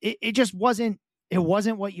 It just wasn't. It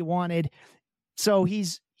wasn't what you wanted. So he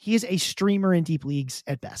is a streamer in deep leagues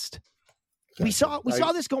at best. We saw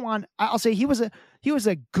this go on. I'll say he was a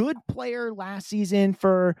good player last season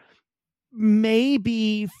for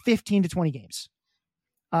maybe 15 to 20 games.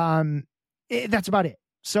 That's about it.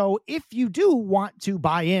 So if you do want to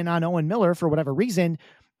buy in on Owen Miller for whatever reason,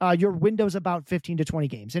 your window's about 15 to 20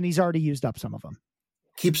 games, and he's already used up some of them.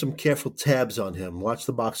 Keep some careful tabs on him. Watch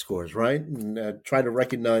the box scores, right? And try to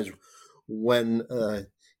recognize when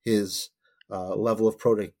his level of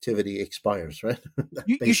productivity expires, right?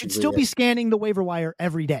 You should still be scanning the waiver wire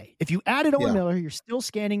every day. If you added Owen Miller, you're still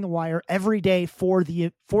scanning the wire every day for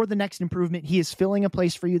the next improvement. He is filling a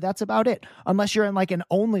place for you. That's about it. Unless you're in like an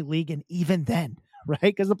only league, and even then, right?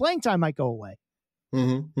 Because the playing time might go away.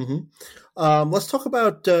 Let's talk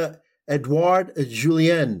about Edouard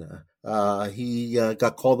Julien. He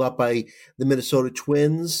got called up by the Minnesota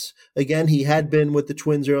Twins. Again, he had been with the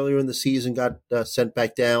Twins earlier in the season, got sent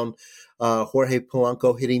back down. Jorge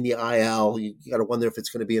Polanco hitting the IL. You got to wonder if it's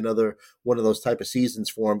going to be another one of those type of seasons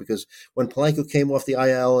for him, because when Polanco came off the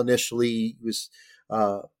IL initially, he was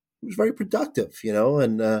very productive,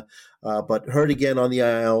 but hurt again on the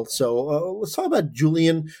IL. So let's talk about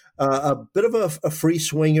Julien, a bit of a free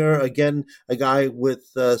swinger. Again, a guy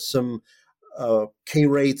with some K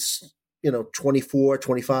rates, 24,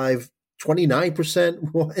 25,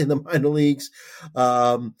 29% in the minor leagues.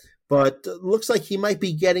 But looks like he might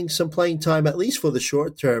be getting some playing time, at least for the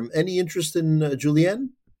short term. Any interest in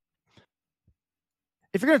Julien?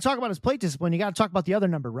 If you're going to talk about his plate discipline, you got to talk about the other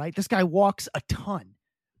number, right? This guy walks a ton.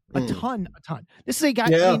 A ton. This is a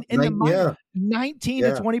guy in the minor, 19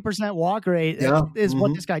 to 20% walk rate is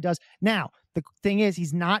what this guy does. Now, the thing is,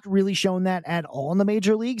 he's not really shown that at all in the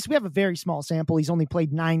major leagues. We have a very small sample. He's only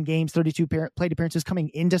played 9 games, 32 plate appearances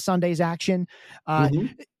coming into Sunday's action.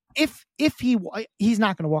 If he's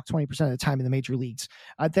not going to walk 20% of the time in the major leagues.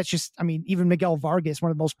 That's just, even Miguel Vargas,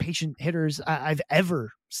 one of the most patient hitters I've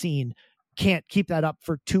ever seen, can't keep that up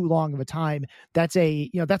for too long of a time. That's a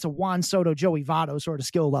Juan Soto, Joey Votto sort of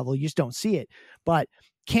skill level. You just don't see it. But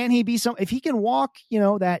can he be if he can walk,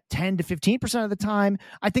 that 10 to 15% of the time,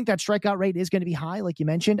 I think that strikeout rate is going to be high. Like you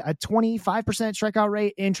mentioned, a 25% strikeout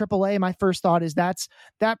rate in AAA. My first thought is that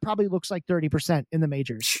probably looks like 30% in the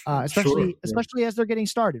majors, especially as they're getting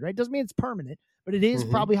started, right? Doesn't mean it's permanent, but it is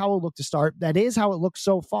probably how it'll look to start. That is how it looks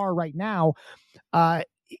so far right now.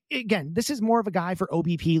 Again, this is more of a guy for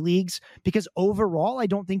OBP leagues, because overall, I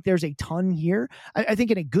don't think there's a ton here. I think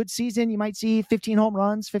in a good season, you might see 15 home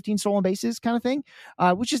runs, 15 stolen bases kind of thing,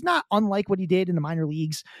 which is not unlike what he did in the minor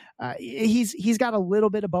leagues. He's got a little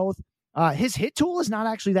bit of both. His hit tool is not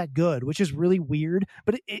actually that good, which is really weird,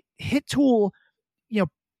 but hit tool,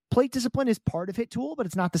 plate discipline is part of hit tool, but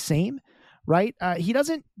it's not the same, right? He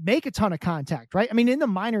doesn't make a ton of contact, right? In the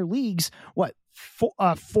minor leagues,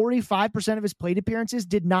 45% of his plate appearances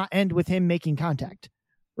did not end with him making contact,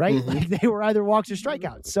 right? Like they were either walks or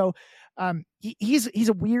strikeouts. So he's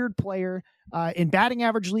a weird player. In batting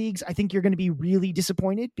average leagues, I think you're going to be really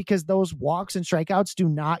disappointed, because those walks and strikeouts do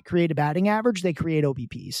not create a batting average. They create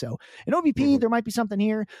OBP. So in OBP, there might be something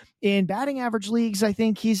here. In batting average leagues, I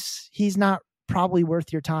think he's not probably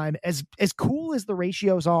worth your time. As cool as the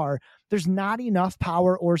ratios are, there's not enough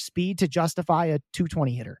power or speed to justify a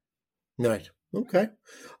 220 hitter. Right. Okay.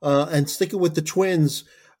 And sticking with the Twins,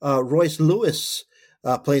 Royce Lewis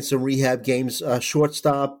playing some rehab games,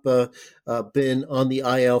 shortstop, been on the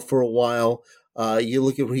IL for a while. You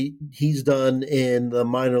look at what he's done in the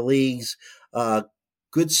minor leagues,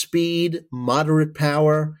 good speed, moderate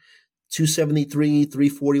power, 273,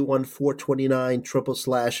 341, 429, triple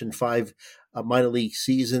slash in 5 minor league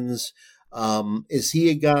seasons. Is he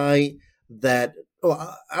a guy that,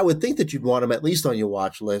 I would think that you'd want him at least on your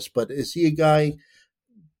watch list, but is he a guy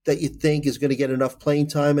that you think is going to get enough playing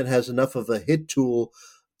time and has enough of a hit tool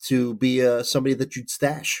to be somebody that you'd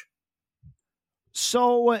stash?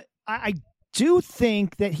 So I do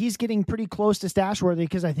think that he's getting pretty close to stash worthy,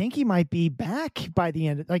 because I think he might be back by the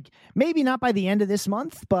end, maybe not by the end of this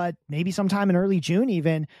month, but maybe sometime in early June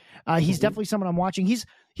even. He's definitely someone I'm watching. He's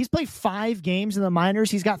played 5 games in the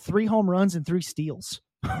minors. He's got 3 home runs and 3 steals.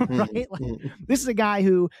 Right? This is a guy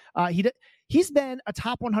who he's been a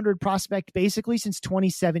top 100 prospect basically since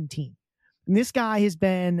 2017. And this guy has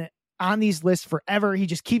been on these lists forever. He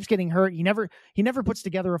just keeps getting hurt. He never puts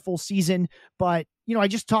together a full season. But I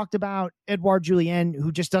just talked about Edouard Julien,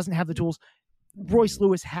 who just doesn't have the tools. Royce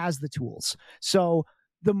Lewis has the tools. So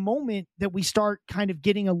the moment that we start kind of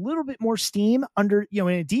getting a little bit more steam under, in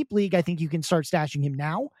a deep league, I think you can start stashing him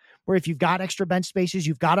now. Where if you've got extra bench spaces,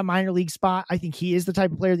 you've got a minor league spot, I think he is the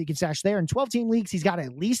type of player that you can stash there. In 12-team leagues, he's got to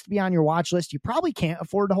at least be on your watch list. You probably can't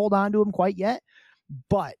afford to hold on to him quite yet,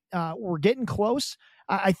 but we're getting close.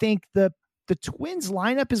 I think the Twins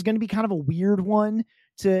lineup is going to be kind of a weird one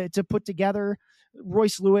to put together.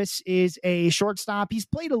 Royce Lewis is a shortstop. He's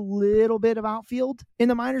played a little bit of outfield in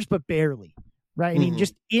the minors, but barely. Right.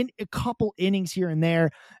 Just in a couple innings here and there.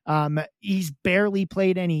 He's barely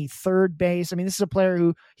played any third base. This is a player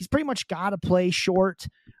who he's pretty much got to play short.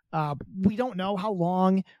 We don't know how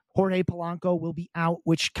long Jorge Polanco will be out,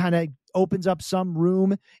 which kind of opens up some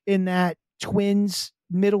room in that Twins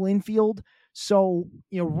middle infield. So,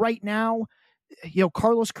 right now,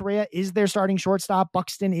 Carlos Correa is their starting shortstop.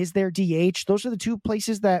 Buxton is their DH. Those are the two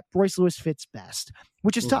places that Royce Lewis fits best,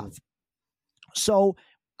 which is tough. So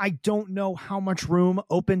I don't know how much room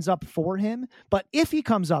opens up for him, but if he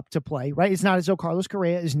comes up to play, right, it's not as though Carlos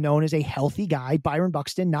Correa is known as a healthy guy. Byron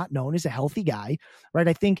Buxton, not known as a healthy guy, right?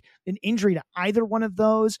 I think an injury to either one of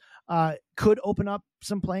those could open up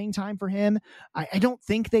some playing time for him. I don't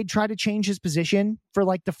think they'd try to change his position for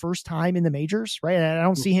like the first time in the majors, right? I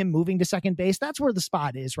don't see him moving to second base. That's where the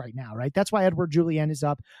spot is right now, right? That's why Edouard Julien is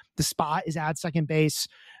up. The spot is at second base.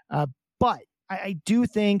 But I do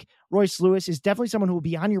think Royce Lewis is definitely someone who will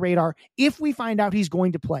be on your radar if we find out he's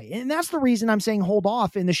going to play. And that's the reason I'm saying hold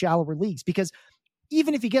off in the shallower leagues, because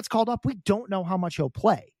even if he gets called up, we don't know how much he'll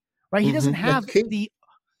play, right? He doesn't have it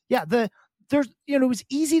was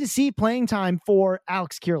easy to see playing time for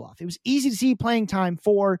Alex Kirilloff. It was easy to see playing time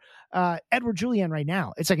for Edouard Julien right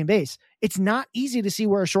now at second base. It's not easy to see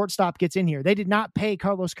where a shortstop gets in here. They did not pay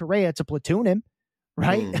Carlos Correa to platoon him.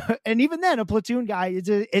 Right. And even then, a platoon guy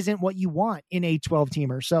isn't what you want in a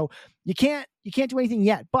 12-teamer. So you can't do anything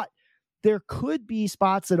yet, but there could be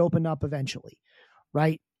spots that open up eventually.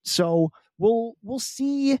 Right. So we'll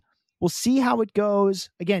see how it goes.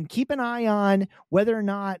 Again, keep an eye on whether or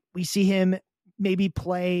not we see him maybe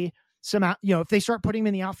play some, if they start putting him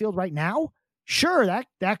in the outfield right now, sure.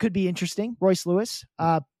 That could be interesting. Royce Lewis,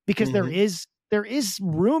 because there is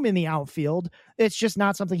room in the outfield. It's just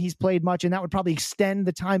not something he's played much. And that would probably extend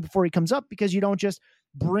the time before he comes up, because you don't just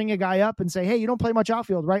bring a guy up and say, hey, you don't play much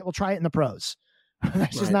outfield, right? We'll try it in the pros.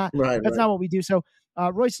 That's not what we do. So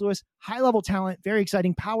Royce Lewis, high level talent, very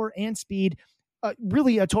exciting, power and speed,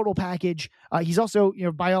 really a total package. He's also,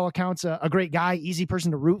 by all accounts, a great guy, easy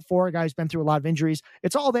person to root for, a guy who's been through a lot of injuries.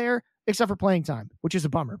 It's all there except for playing time, which is a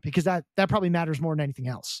bummer, because that probably matters more than anything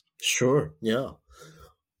else. Sure. Yeah.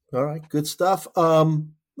 All right, good stuff.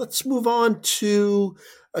 Let's move on to,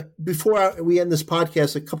 before we end this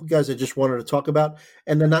podcast, a couple guys I just wanted to talk about,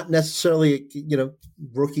 and they're not necessarily,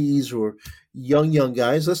 rookies or young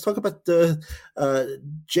guys. Let's talk about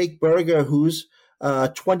Jake Burger, who's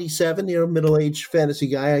 27, middle-aged fantasy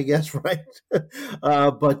guy, I guess, right?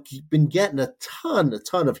 But been getting a ton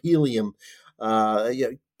of helium,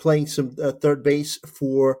 playing some third base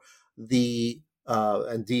for the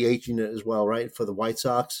and DHing it as well, right, for the White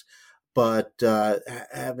Sox, but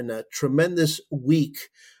having a tremendous week.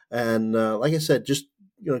 And like I said, just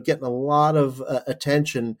getting a lot of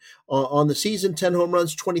attention on the season. 10 home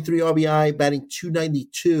runs, 23 RBI, batting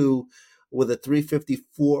 .292 with a .354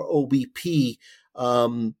 OBP.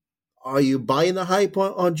 Are you buying the hype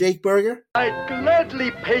on Jake Burger? I'd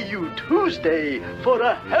gladly pay you Tuesday for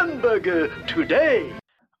a hamburger today.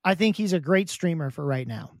 I think he's a great streamer for right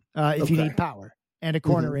now. If you need power and a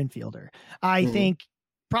corner infielder, I think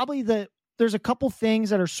probably there's a couple things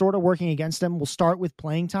that are sort of working against him. We'll start with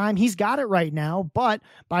playing time. He's got it right now, but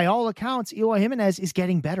by all accounts, Eloy Jimenez is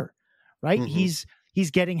getting better, right? He's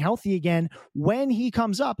getting healthy again. When he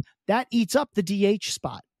comes up, that eats up the DH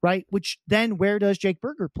spot, right? Which then where does Jake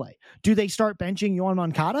Burger play? Do they start benching Yoan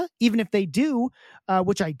Moncada? Even if they do,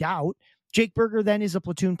 which I doubt, Jake Burger then is a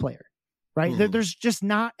platoon player, right? There's just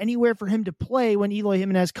not anywhere for him to play when Eloy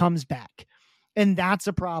Jimenez comes back. And that's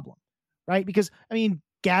a problem, right? Because, I mean,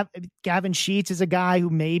 Gavin Sheets is a guy who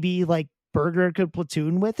maybe like Burger could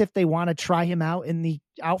platoon with if they want to try him out in the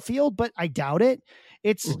outfield, but I doubt it.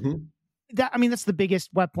 It's that's the biggest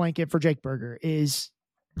wet blanket for Jake Burger is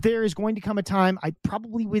there is going to come a time,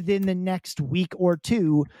 probably within the next week or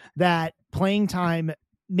two, that playing time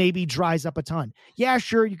maybe dries up a ton. Yeah,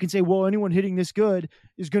 sure. You can say, well, anyone hitting this good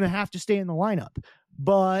is going to have to stay in the lineup,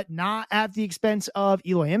 but not at the expense of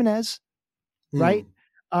Eloy Jimenez, right?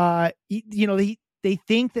 They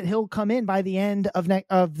think that he'll come in by the end of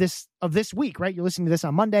this week, right? You're listening to this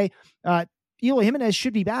on Monday. Eloy Jimenez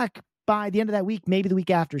should be back by the end of that week, maybe the week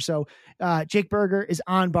after. So Jake Burger is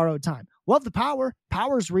on borrowed time. Love the power.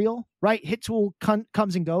 Power's real, right? Hit tool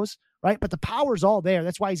comes and goes, right? But the power's all there.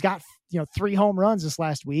 That's why he's got 3 home runs this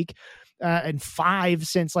last week and 5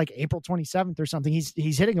 since like April 27th or something.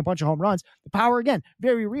 He's hitting a bunch of home runs. The power, again,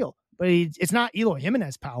 very real, but it's not Eloy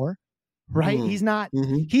Jimenez power, right? He's not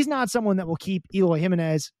someone that will keep Eloy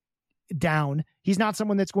Jimenez down. He's not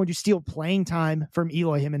someone that's going to steal playing time from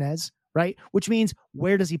Eloy Jimenez, right? Which means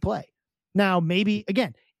where does he play? Now, maybe,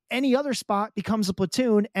 again, any other spot becomes a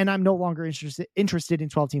platoon and I'm no longer interested in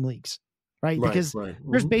 12-team leagues, right? Because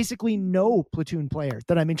there's basically no platoon player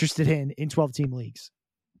that I'm interested in 12-team leagues.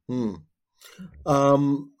 Let's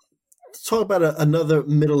talk about another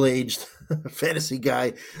middle-aged fantasy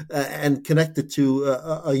guy and connected to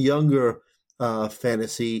a younger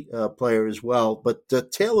fantasy player as well. But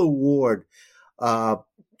Taylor Ward,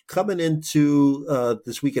 coming into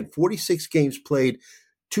this weekend, 46 games played,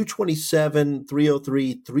 227,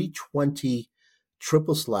 303, 320,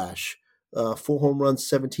 triple slash, 4 home runs,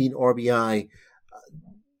 17 RBI.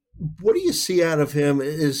 What do you see out of him?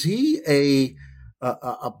 Is he a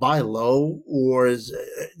buy low, or is,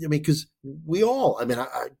 I mean, because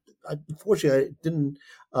I unfortunately I didn't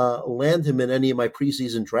land him in any of my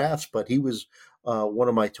preseason drafts, but he was one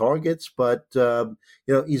of my targets. But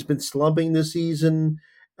he's been slumping this season.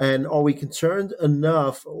 And are we concerned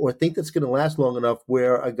enough, or think that's going to last long enough,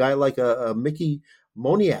 where a guy like a Mickey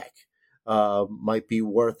Moniak might be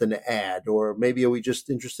worth an ad? Or maybe are we just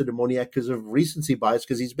interested in Moniak because of recency bias,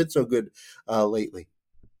 because he's been so good lately?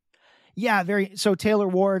 Yeah, so Taylor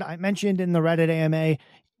Ward, I mentioned in the Reddit AMA,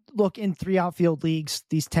 look, in 3 outfield leagues,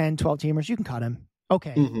 these 10, 12 teamers, you can cut him.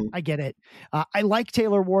 Okay, I get it. I like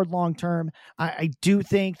Taylor Ward long-term. I do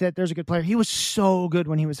think that there's a good player. He was so good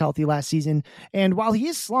when he was healthy last season. And while he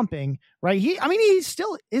is slumping, right,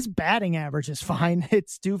 his batting average is fine.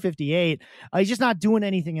 It's 258. He's just not doing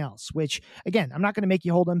anything else, which, again, I'm not going to make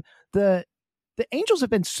you hold him. The Angels have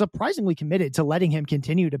been surprisingly committed to letting him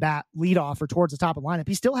continue to bat leadoff or towards the top of the lineup.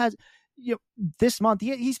 He still has, this month,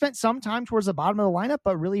 he spent some time towards the bottom of the lineup,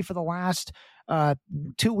 but really for the last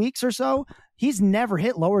 2 weeks or so, he's never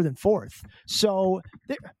hit lower than 4th. So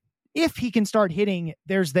if he can start hitting,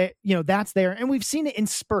 that's there. And we've seen it in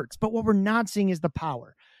spurts, but what we're not seeing is the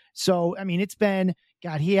power. So, I mean,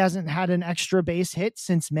 he hasn't had an extra base hit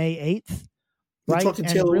since May 8th. We're talking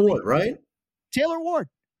Taylor Ward, right? Taylor Ward.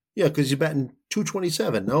 Yeah, because you're batting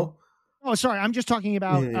 227, no? Oh, sorry. I'm just talking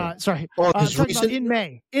about, Oh, talking about in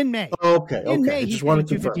May. Oh, okay. In May, he's hitting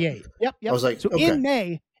 258. Yep. I was like, so okay. in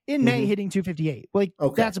May, hitting 258.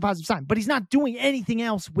 That's a positive sign, but he's not doing anything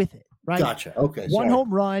else with it, right? Gotcha. Okay. One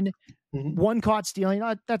home run, one caught stealing.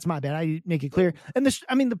 That's my bad. I make it clear. And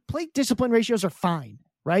the plate discipline ratios are fine,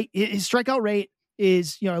 right? His strikeout rate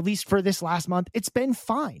is, at least for this last month, it's been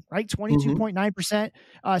fine, right? 22.9%,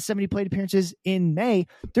 70 plate appearances in May.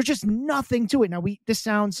 There's just nothing to it. Now, this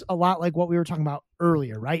sounds a lot like what we were talking about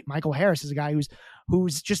earlier, right? Michael Harris is a guy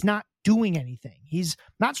who's just not doing anything. He's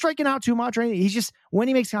not striking out too much or anything. He's just, when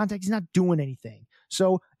he makes contact, he's not doing anything.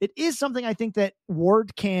 So it is something I think that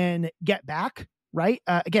Ward can get back, right?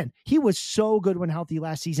 Again, he was so good when healthy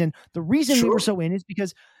last season. The reason we were so in is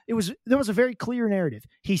because there was a very clear narrative.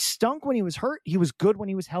 He stunk when he was hurt. He was good when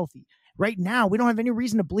he was healthy. Right now, we don't have any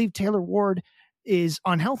reason to believe Taylor Ward is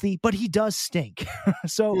unhealthy, but he does stink.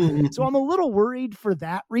 So I'm a little worried for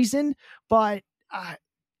that reason. But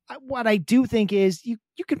what I do think is you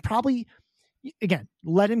could probably, again,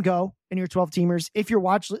 let him go in your 12 teamers. If you're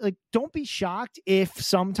watching, don't be shocked if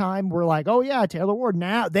sometime we're like, oh yeah, Taylor Ward,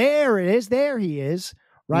 now there he is,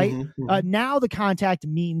 right? Now the contact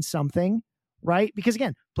means something, right? Because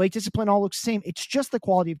again, plate discipline all looks the same. It's just the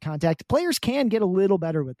quality of contact. Players can get a little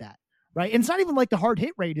better with that, right? And it's not even like the hard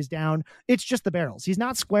hit rate is down. It's just the barrels. He's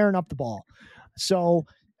not squaring up the ball. So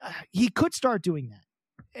he could start doing that.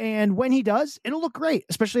 And when he does, it'll look great,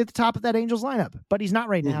 especially at the top of that Angels lineup. But he's not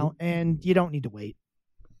right now, and you don't need to wait.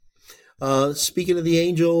 Speaking of the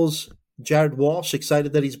Angels, Jared Walsh,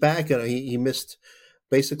 excited that he's back. He missed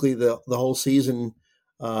basically the whole season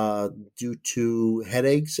due to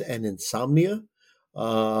headaches and insomnia.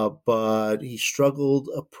 But he struggled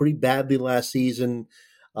pretty badly last season.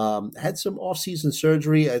 Had some off-season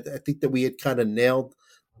surgery. I think that we had kind of nailed,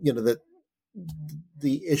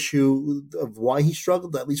 the issue of why he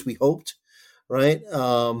struggled. At least we hoped, right?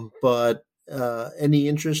 But any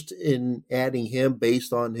interest in adding him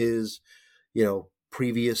based on his,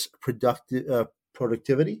 previous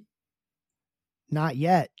productivity? Not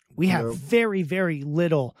yet. We have very, very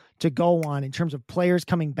little to go on in terms of players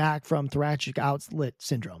coming back from thoracic outlet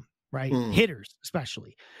syndrome, right? Hitters,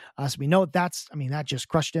 especially. So we know that just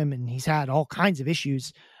crushed him, and he's had all kinds of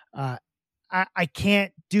issues. I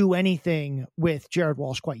can't do anything with Jared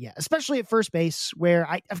Walsh quite yet, especially at first base, where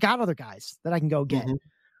I've got other guys that I can go get.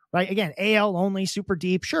 Right? Again, AL only, super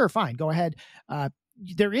deep. Sure, fine, go ahead.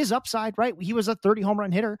 There is upside, right? He was a 30 home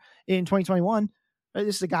run hitter in 2021.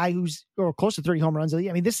 This is a guy who's close to 30 home runs.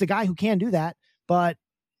 This is a guy who can do that, but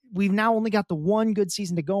we've now only got the one good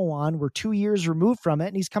season to go on. We're 2 years removed from it,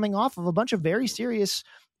 and he's coming off of a bunch of very serious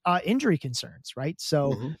injury concerns, right?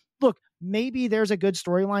 So, look, maybe there's a good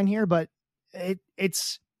storyline here, but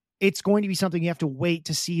it's going to be something you have to wait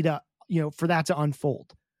to see for that to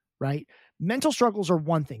unfold, right? Mental struggles are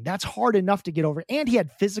one thing that's hard enough to get over. And he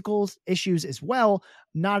had physical issues as well.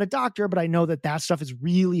 Not a doctor, but I know that stuff is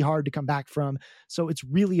really hard to come back from. So it's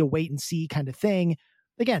really a wait and see kind of thing.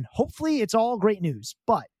 Again, hopefully it's all great news,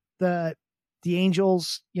 but the the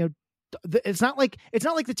Angels, it's not like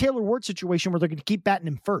the Taylor Ward situation where they're going to keep batting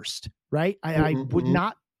him first, right? I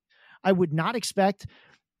would not expect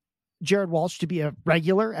Jared Walsh to be a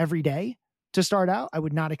regular every day to start out. I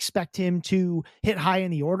would not expect him to hit high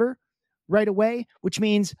in the order right away, which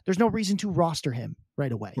means there's no reason to roster him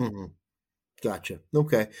right away. Mm-hmm. Gotcha.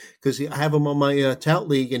 Okay. Because I have him on my tout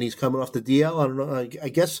league and he's coming off the DL. I don't know. I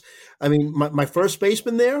guess, my first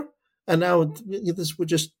baseman there, and now this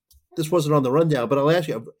wasn't on the rundown, but I'll ask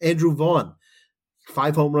you, Andrew Vaughn,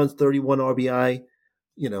 5 home runs, 31 RBI,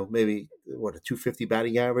 maybe a 250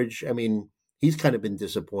 batting average. He's kind of been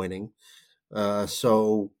disappointing.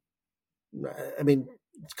 So,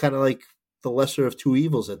 it's kind of like the lesser of two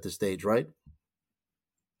evils at this stage, right?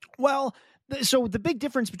 Well, so the big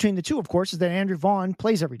difference between the two, of course, is that Andrew Vaughn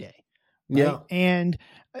plays every day. Right? Yeah. And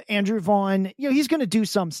Andrew Vaughn, he's going to do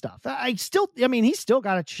some stuff. He's still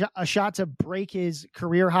got a shot to break his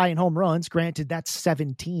career high in home runs. Granted, that's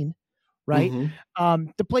 17, right? Mm-hmm.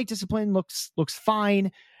 The plate discipline looks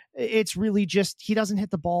fine. It's really just, he doesn't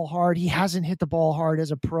hit the ball hard. He hasn't hit the ball hard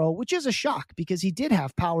as a pro, which is a shock because he did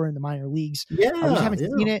have power in the minor leagues. Yeah. We haven't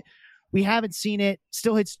seen it. We haven't seen it.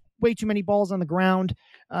 Still hits way too many balls on the ground.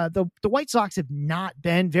 The White Sox have not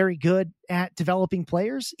been very good at developing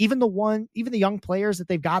players. Even the young players that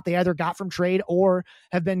they've got, they either got from trade or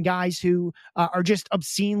have been guys who are just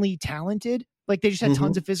obscenely talented. Like they just had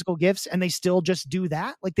tons of physical gifts and they still just do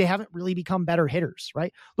that. Like they haven't really become better hitters,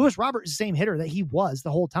 right? Luis Robert is the same hitter that he was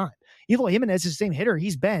the whole time. Eloy Jimenez is the same hitter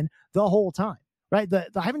he's been the whole time, right?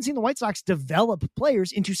 I haven't seen the White Sox develop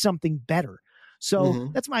players into something better. So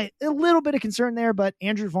that's a little bit of concern there. But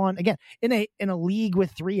Andrew Vaughn, again, in a league with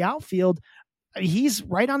 3 outfield, he's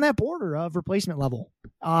right on that border of replacement level.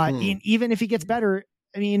 Even if he gets better,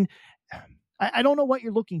 I don't know what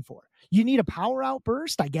you're looking for. You need a power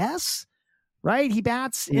outburst, I guess, right? He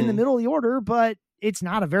bats in the middle of the order, but it's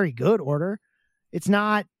not a very good order. It's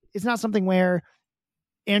not something where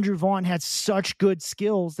Andrew Vaughn had such good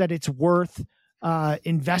skills that it's worth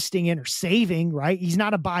investing in or saving, right? He's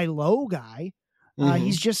not a buy low guy.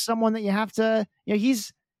 He's just someone that you have to,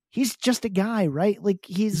 he's just a guy, right? Like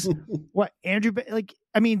he's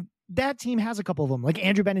that team has a couple of them, like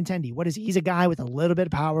Andrew Benintendi. What is he? He's a guy with a little bit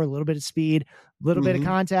of power, a little bit of speed, a little bit of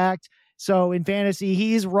contact. So in fantasy,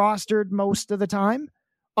 he's rostered most of the time,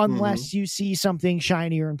 unless you see something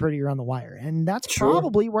shinier and prettier on the wire. And that's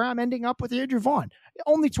probably where I'm ending up with Andrew Vaughn.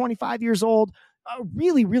 Only 25 years old, a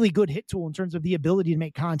really, really good hit tool in terms of the ability to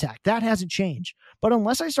make contact. That hasn't changed. But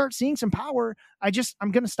unless I start seeing some power,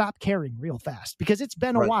 I'm going to stop caring real fast because it's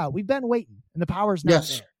been a while. We've been waiting and the power's not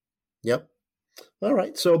there. Yep. All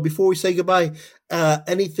right. So before we say goodbye,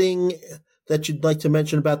 anything that you'd like to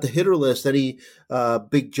mention about the hitter list? Any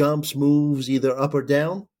big jumps, moves, either up or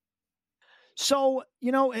down? So,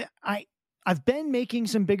 I've been making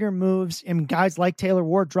some bigger moves and guys like Taylor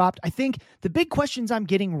Ward dropped. I think the big questions I'm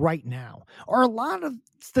getting right now are a lot of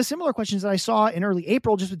the similar questions that I saw in early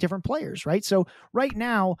April, just with different players, right? So right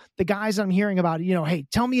now, the guys I'm hearing about, hey,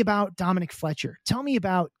 tell me about Dominic Fletcher. Tell me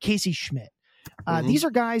about Casey Schmidt. These are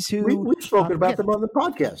guys who we've spoken about them on the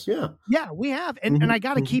podcast. Yeah, we have. And I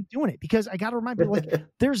got to keep doing it because I got to remind people,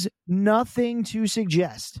 there's nothing to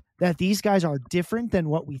suggest that these guys are different than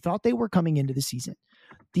what we thought they were coming into the season.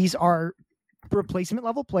 These are replacement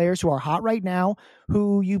level players who are hot right now,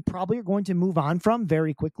 who you probably are going to move on from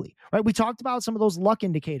very quickly, right? We talked about some of those luck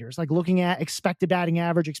indicators, like looking at expected batting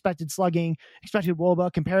average, expected slugging, expected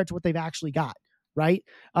WOBA compared to what they've actually got. Right.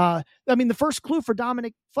 The first clue for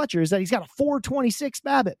Dominic Fletcher is that he's got a 426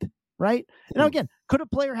 BABIP, right? Now, again, could a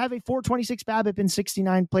player have a 426 BABIP in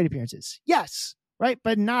 69 plate appearances? Yes. Right.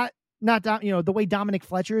 But not, the way Dominic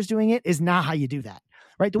Fletcher is doing it is not how you do that.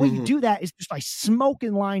 Right. The way you do that is just by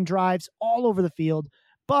smoking line drives all over the field.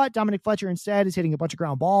 But Dominic Fletcher instead is hitting a bunch of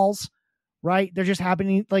ground balls. Right. They're just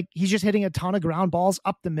happening. Like he's just hitting a ton of ground balls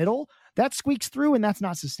up the middle. That squeaks through and that's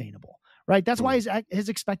not sustainable. Right. That's why his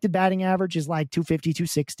expected batting average is like 250,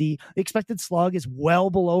 260. The expected slug is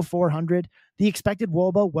well below 400. The expected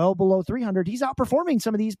WOBA well below 300. He's outperforming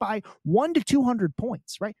some of these by 1 to 200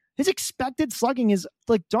 points. Right. His expected slugging is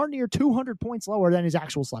like darn near 200 points lower than his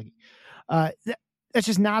actual slugging. That's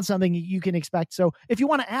just not something you can expect. So if you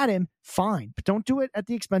want to add him, fine, but don't do it at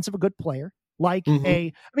the expense of a good player. Like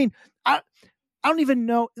I don't even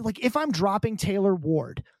know, like if I'm dropping Taylor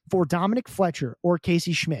Ward for Dominic Fletcher or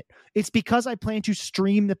Casey Schmidt, it's because I plan to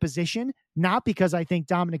stream the position, not because I think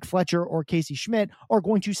Dominic Fletcher or Casey Schmidt are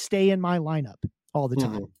going to stay in my lineup all the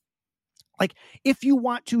time. Like if you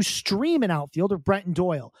want to stream an outfielder, Brenton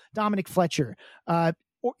Doyle, Dominic Fletcher,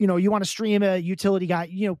 or, you want to stream a utility guy,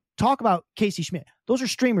 talk about Casey Schmidt. Those are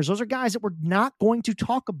streamers. Those are guys that we're not going to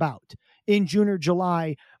talk about in June or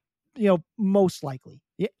July, most likely.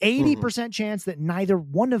 80% chance that neither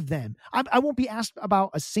one of them, I won't be asked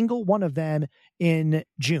about a single one of them in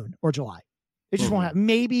June or July. It just won't happen.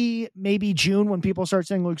 Maybe June when people start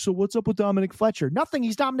saying, like, so what's up with Dominic Fletcher? Nothing.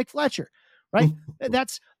 He's Dominic Fletcher, right?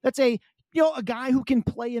 That's a guy who can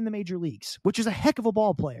play in the major leagues, which is a heck of a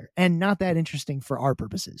ball player and not that interesting for our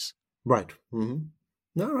purposes. Right.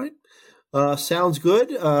 Mm-hmm. All right. Sounds good.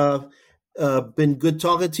 Been good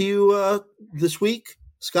talking to you this week.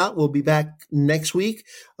 Scott, we'll be back next week.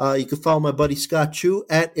 You can follow my buddy Scott Chu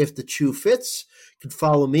at If the Chu Fits. You can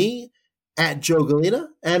follow me at Joe Galena.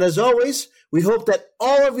 And as always, we hope that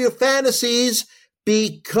all of your fantasies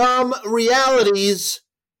become realities.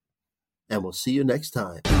 And we'll see you next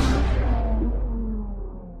time.